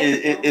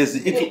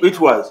it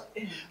was.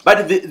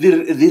 But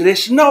the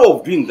rationale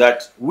of doing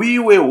that, we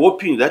were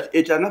hoping that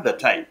at another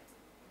time,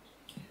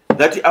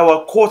 that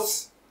our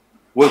courts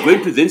were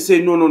going to then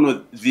say,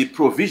 no, the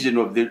provision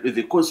of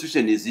the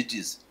constitution as it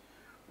is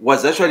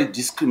was actually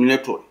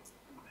discriminatory.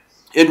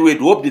 And we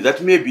had hoped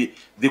that maybe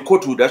the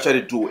court would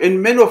actually do.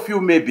 And many of you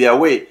may be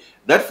aware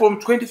that from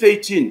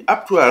 2013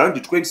 up to around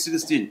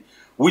 2016,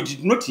 we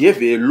did not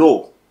have a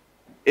law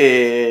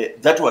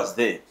that was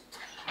there.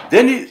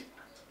 Then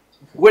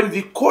when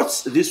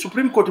the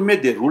Supreme Court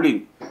made the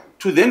ruling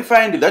to then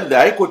find that the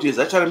High Court has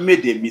actually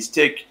made a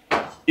mistake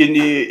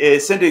in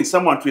sending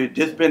someone to a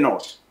death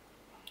penalty,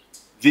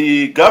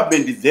 the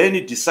government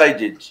then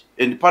decided,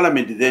 and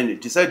Parliament then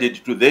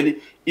decided to then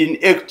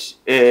enact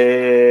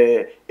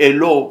a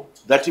law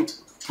that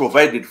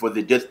provided for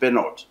the death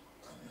penalty.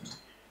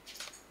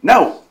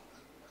 Now,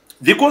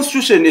 the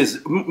Constitution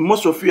is,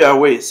 most of you are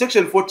aware,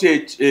 Section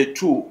 48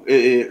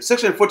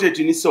 Section 48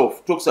 in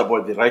itself talks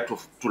about the right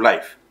to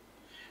life.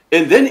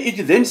 And then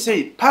it then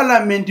says,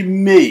 Parliament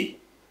may,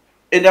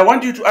 and I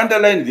want you to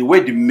underline the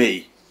word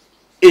may,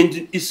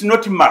 and it's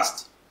not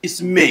must,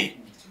 it's may.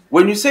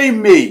 When you say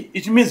may,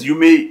 it means you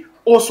may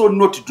also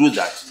not do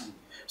that.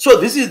 So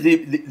this is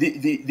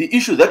the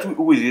issue that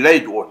we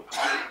relied on.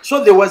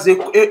 So there was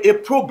a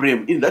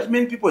problem in that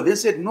many people, they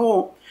said,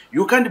 no,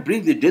 you can't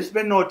bring the death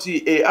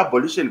penalty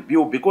abolition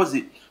bill because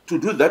to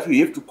do that we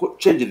have to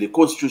change the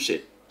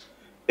constitution.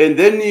 And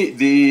then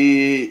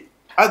the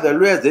other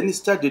lawyers then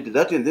started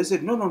that and they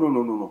said,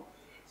 no.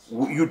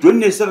 You don't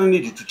necessarily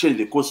need to change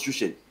the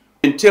constitution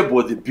and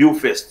table the bill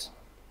first.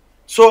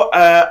 So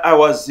I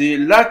was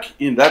lucky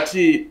in that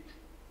the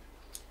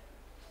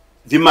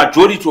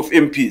majority of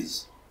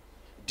MPs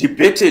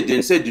debated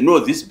and said, no,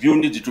 this bill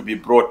needed to be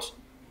brought.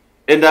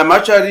 And I'm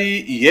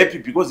actually happy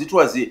because it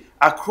was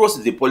across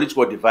the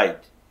political divide.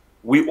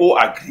 We all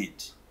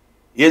agreed.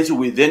 Hence,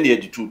 we then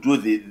had to do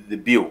the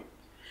bill.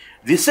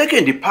 The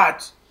second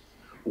part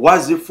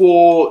was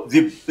for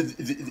the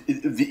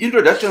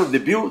introduction of the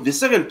bill. The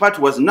second part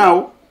was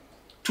now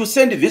to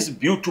send this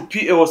bill to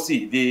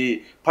PLC,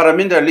 the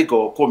Parliamentary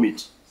Legal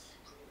Committee.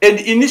 And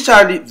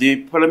initially,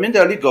 the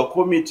Parliamentary Legal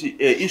Committee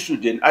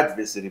issued an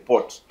adverse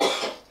report,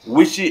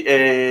 which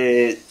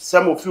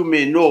some of you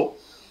may know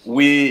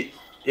we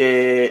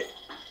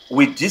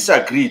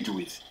disagreed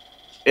with.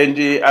 And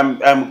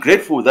I'm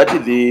grateful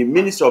that the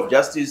Minister of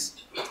Justice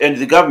and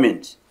the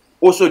government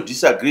also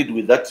disagreed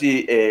with that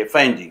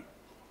finding,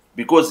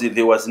 because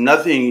there was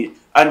nothing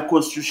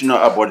unconstitutional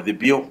about the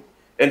bill.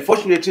 And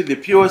fortunately, the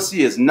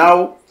POC has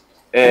now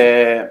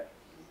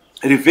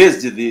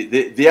reversed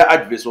their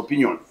adverse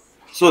opinion.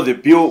 So the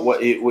bill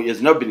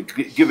has now been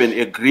given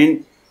a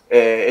green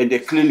and a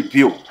clean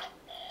bill.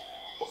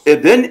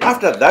 And then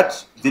after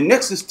that, the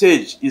next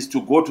stage is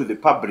to go to the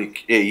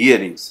public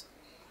hearings.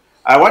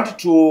 I want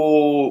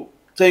to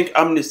thank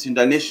Amnesty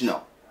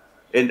International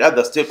and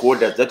other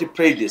stakeholders that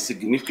played a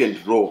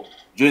significant role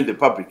during the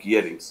public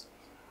hearings.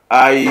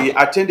 I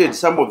attended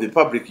some of the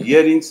public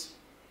hearings,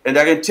 and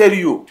I can tell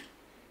you,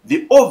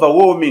 the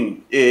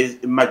overwhelming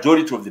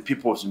majority of the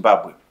people of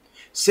Zimbabwe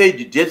said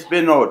the death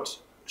penalty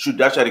should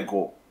actually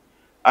go.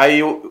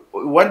 I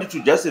wanted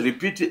to just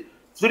repeat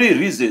 3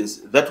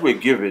 reasons that were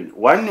given.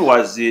 One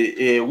was,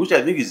 which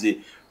I think is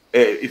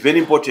very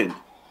important.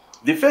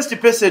 The first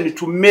person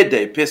to murder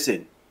a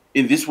person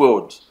in this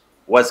world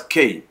was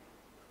Cain.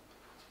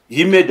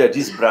 He murdered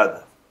his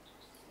brother.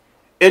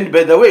 And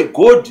by the way,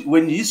 God,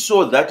 when he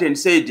saw that and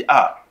said,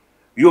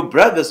 your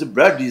brother's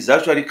blood is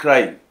actually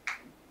crying,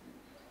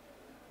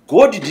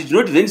 God did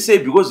not then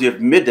say, because you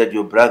have murdered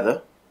your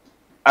brother,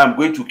 I'm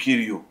going to kill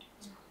you.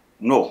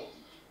 No.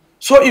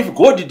 So if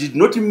God did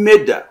not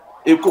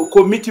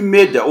commit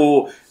murder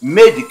or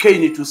made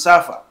Cain to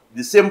suffer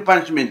the same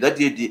punishment that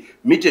he had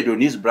meted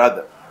on his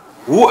brother,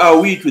 who are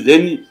we to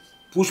then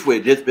push for a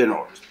death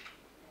penalty?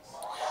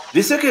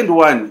 The second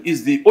one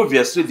is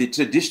obviously the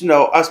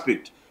traditional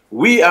aspect.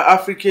 We are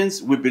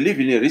Africans, we believe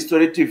in a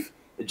restorative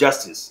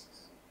justice.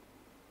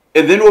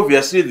 And then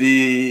obviously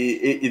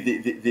the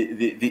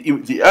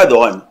other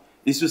one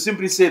is to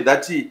simply say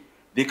that the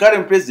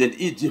current president,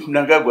 E.G.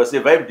 Mnangagwa,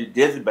 survived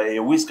death by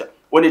a whisker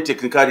on a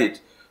technicality.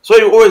 So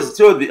you always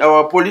tell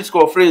our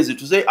political friends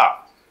to say,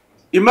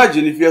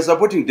 imagine if you are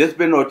supporting death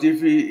penalty,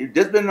 if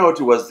death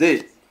penalty was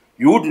there,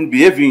 you wouldn't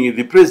be having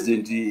the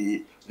president,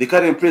 the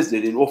current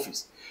president in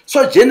office.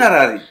 So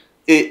generally,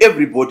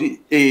 everybody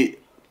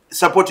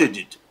supported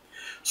it.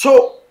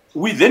 So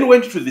we then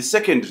went to the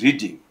second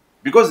reading,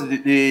 because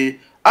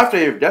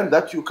after you've done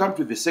that, you come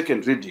to the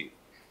second reading.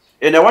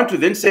 And I want to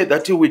then say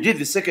that we did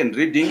the second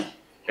reading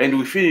and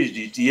we finished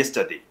it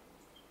yesterday.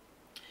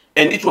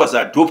 And it was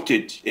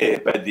adopted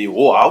by the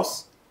whole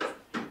House.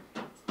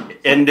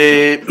 And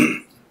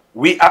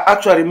we are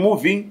actually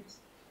moving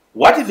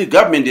what the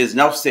government has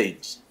now said.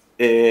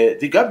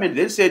 The government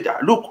then said,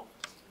 look,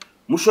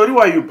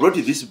 Mushoriwa, you brought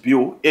this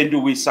bill and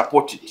we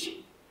support it.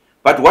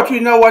 But what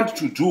we now want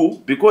to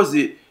do, because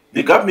the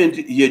government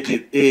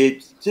had a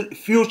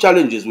few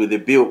challenges with the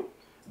bill,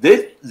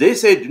 they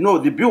said, no,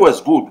 the bill was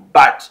good,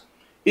 but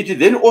it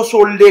then also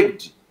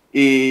lacked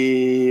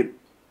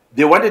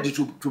they wanted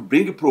to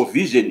bring a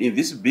provision in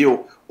this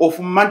bill of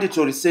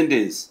mandatory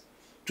sentence,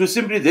 to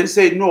simply then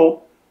say,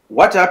 no,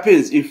 what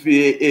happens if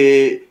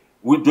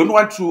we don't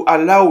want to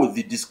allow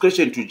the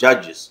discretion to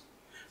judges?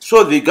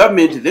 So the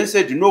government then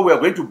said, no, we are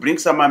going to bring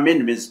some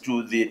amendments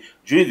during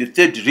the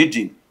third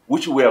reading,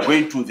 which we are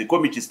going to the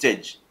committee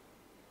stage.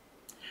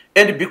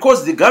 And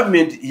because the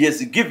government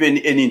has given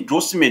an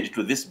endorsement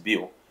to this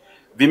bill,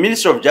 the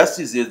Minister of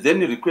Justice has then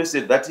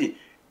requested that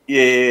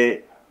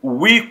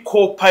we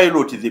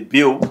co-pilot the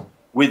bill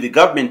with the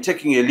government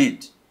taking a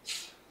lead.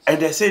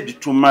 And I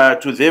said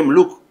to them,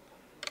 look,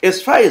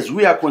 as far as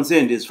we are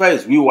concerned, as far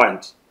as we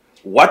want,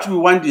 what we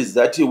want is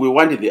that we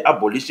want the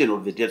abolition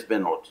of the death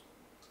penalty.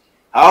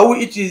 How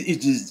it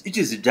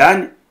is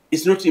done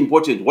is not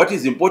important. What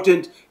is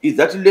important is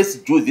that let's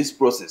do this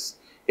process.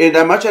 And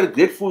I'm actually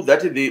grateful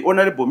that the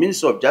Honorable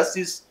Minister of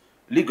Justice,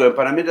 Legal and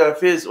Parliamentary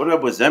Affairs,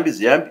 Honorable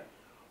Zambi,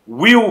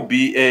 will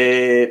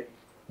be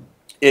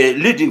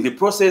leading the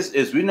process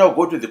as we now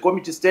go to the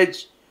committee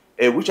stage,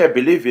 which I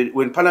believe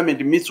when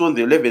Parliament meets on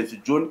the 11th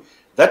of June,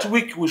 that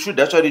week we should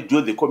actually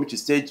do the committee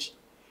stage.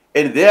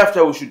 And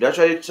thereafter we should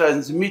actually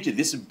transmit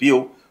this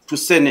bill to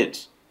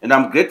Senate. And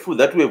I'm grateful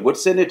that we have got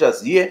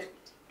senators here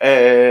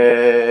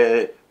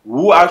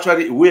who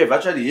have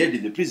actually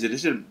heard the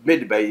presentation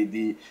made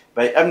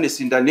by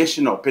Amnesty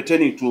International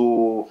pertaining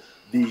to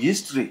the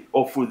history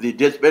of the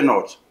death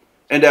penalty.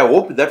 And I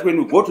hope that when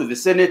we go to the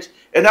Senate,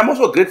 and I'm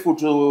also grateful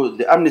to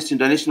the Amnesty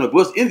International,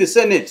 because in the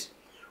Senate,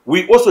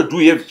 we also do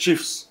have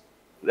chiefs,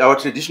 our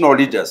traditional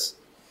leaders.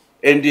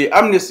 And the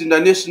Amnesty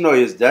International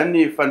has done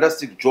a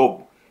fantastic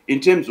job in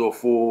terms of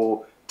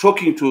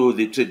talking to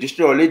the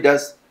traditional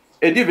leaders.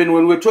 And even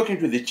when we're talking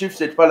to the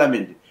chiefs at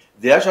Parliament,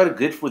 they're actually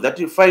grateful that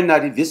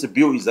finally this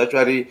bill is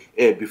actually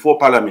before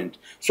Parliament.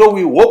 So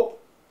we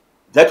hope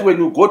that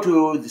when we go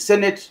to the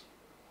Senate,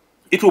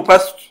 it will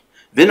pass.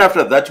 Then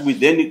after that, we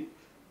then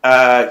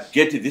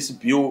get this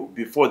bill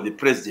before the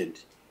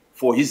president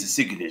for his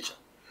signature.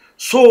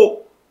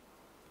 So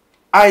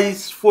I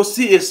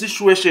foresee a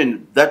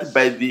situation that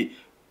by the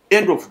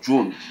end of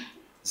June,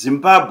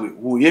 Zimbabwe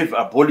will have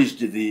abolished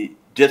the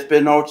death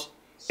penalty,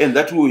 and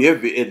that will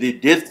have the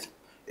death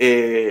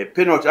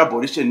penalty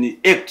abolition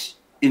act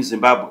in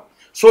Zimbabwe.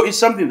 So it's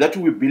something that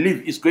we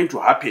believe is going to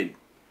happen,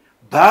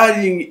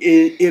 barring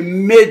a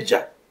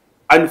major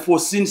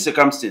unforeseen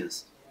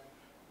circumstance.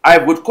 I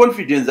have got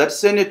confidence that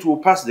Senate will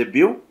pass the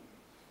bill.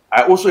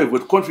 I also have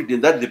got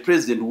confidence that the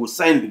president will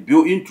sign the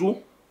bill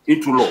into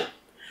law.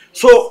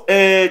 So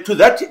to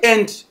that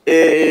end,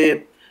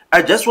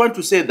 I just want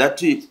to say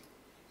that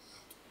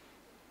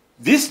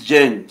this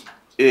journey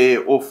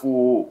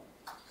of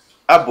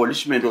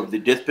abolishment of the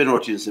death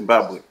penalty in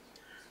Zimbabwe,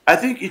 I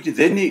think it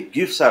then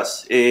gives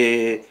us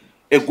a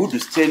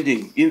good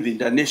standing in the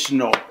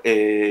international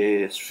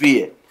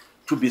sphere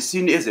to be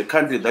seen as a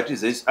country that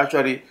is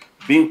actually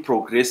being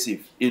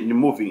progressive in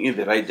moving in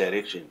the right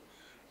direction.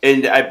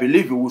 And I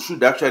believe we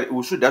should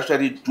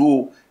actually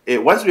do,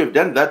 once we have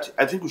done that,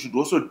 I think we should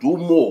also do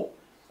more.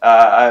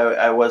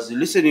 I was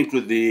listening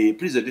to the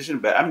presentation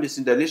by Amnesty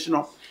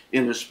International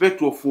in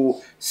respect of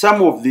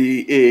some of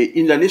the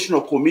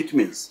international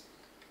commitments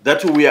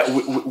that we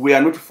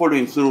are not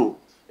following through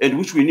and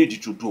which we need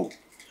to do.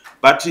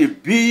 But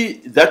be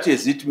that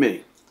as it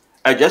may,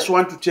 I just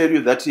want to tell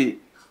you that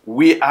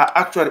we are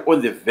actually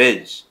on the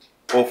verge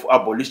of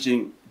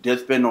abolishing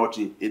death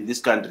penalty in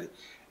this country.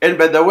 And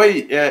by the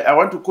way, I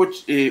want to quote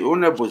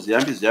Honorable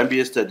Zambi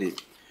yesterday.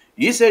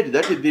 He said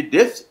that the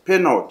death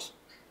penalty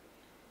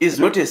is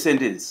not a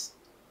sentence.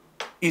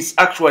 It's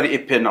actually a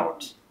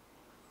penalty.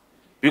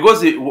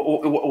 Because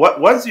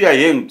once you are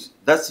hanged,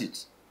 that's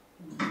it.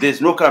 There's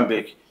no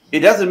comeback. It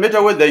doesn't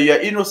matter whether you are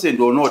innocent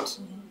or not.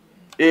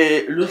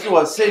 Lucy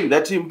was saying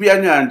that in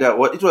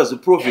Bianyanda, it was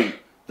proven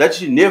that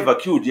she never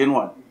killed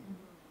anyone.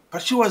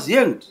 But she was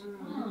hanged.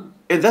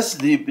 And that's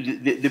the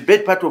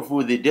bad part of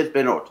the death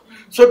penalty.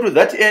 So to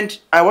that end,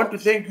 I want to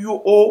thank you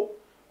all,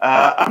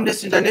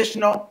 Amnesty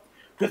International,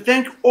 to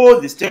thank all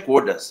the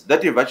stakeholders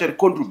that have actually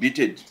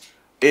contributed.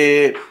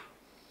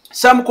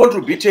 Some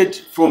contributed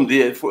from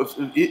the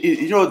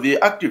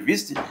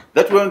activists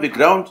that were on the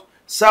ground,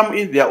 some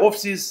in their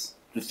offices,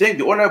 to thank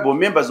the honorable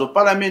members of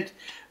parliament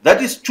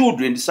that stood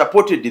and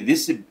supported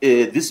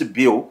this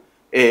bill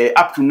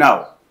up to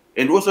now,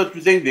 and also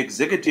to thank the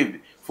executive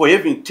for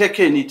having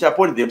taken it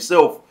upon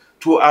themselves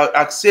to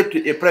accept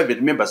a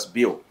private member's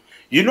bill.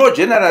 You know,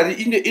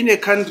 generally in a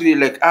country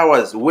like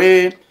ours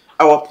where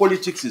our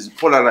politics is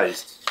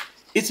polarized,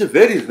 it's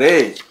very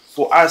rare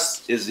for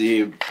us as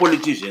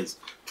politicians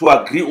to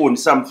agree on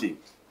something.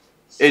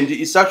 And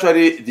it's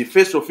actually the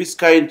first of its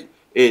kind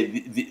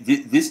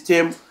this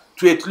term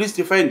to at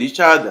least find each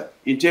other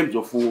in terms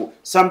of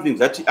something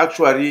that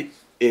actually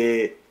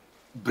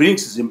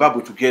brings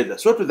Zimbabwe together.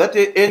 So to that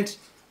end,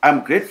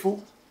 I'm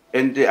grateful,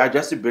 and I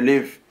just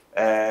believe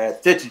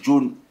 30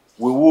 June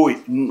we will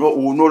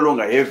no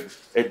longer have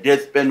a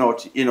death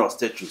penalty in our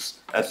statutes.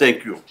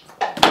 Thank you.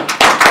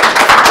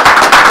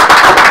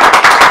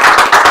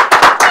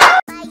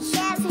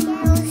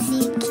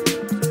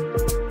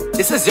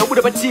 This is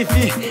Yabudaba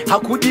TV,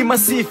 Hakudima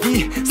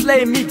CV,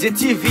 Slay Media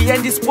TV,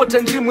 and this sport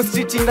and dream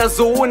street in the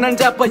zone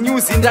and up a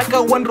news in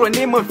Daka wonder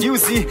name of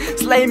views.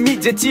 Slay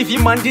Media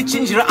TV, man, they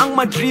change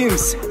my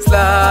dreams.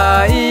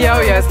 Slay, oh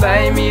yeah,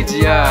 Slay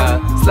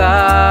Media,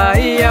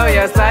 Slay, oh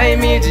yeah, Slay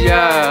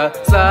Media,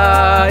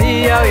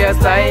 Slay, oh yeah,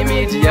 Slay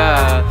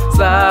Media,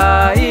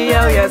 Slay,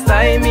 oh yeah,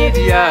 Slay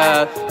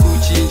Media.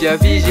 Kuchinja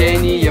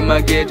vision,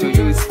 Yamageto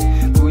youth,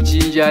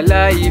 Kuchinja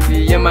life,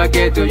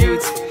 Yamageto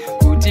youth.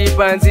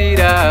 Kutipa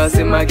nzira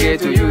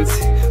semageto youth,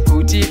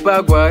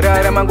 kutipa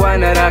gwara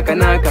ramangwana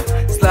rakanaka.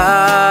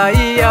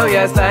 Slay, oh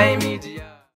yeah, Slay Media.